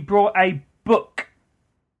 you've brought a book.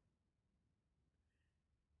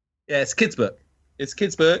 Yeah, it's a kid's book. It's a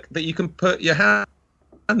kid's book that you can put your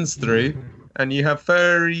hands through, and you have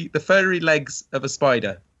the furry legs of a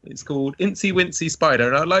spider. It's called Incy Wincy Spider,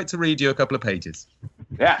 and I'd like to read you a couple of pages.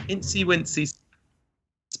 Yeah. Incy Wincy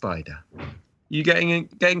Spider. You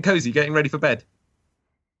getting cozy, getting ready for bed?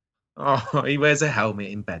 Oh, he wears a helmet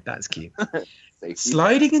in bed. That's cute.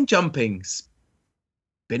 Sliding and jumping,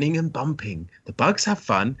 spinning and bumping. The bugs have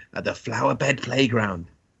fun at the flower bed playground.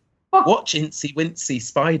 Watch Incy Wincy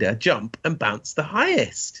Spider jump and bounce the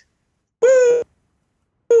highest. Woo!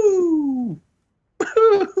 Woo!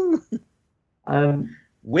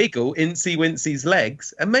 Wiggle Incy Wincy's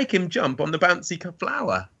legs and make him jump on the bouncy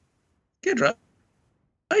flower. Good, right?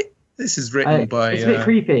 This is written by... It's a bit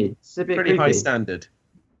creepy. It's a bit pretty high standard.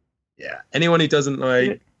 Yeah. Anyone who doesn't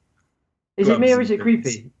like... Is it me or is it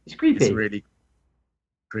creepy? It's creepy. It's really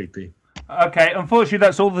creepy. Okay, unfortunately,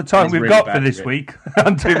 that's all the time we've got for this week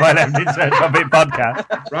on To My Left Insert Topic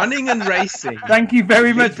podcast. Running and racing. Thank you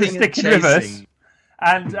very much for sticking with us.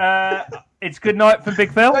 And it's good night from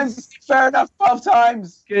Big Phil. Fair enough, 12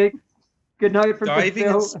 times. Good night from Big Phil. Diving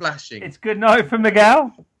and splashing. It's good night from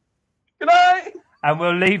Miguel. Good night. And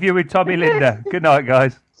we'll leave you with Tommy Linda. Good night,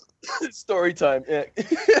 guys. Story time, yeah.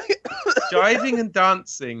 Jiving and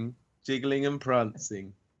dancing, jiggling and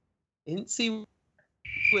prancing. Incy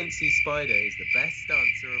Wincy Spider is the best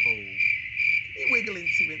dancer of all. Can you wiggle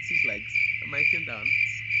Incy Wincy's legs and make him dance?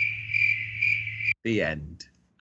 The end.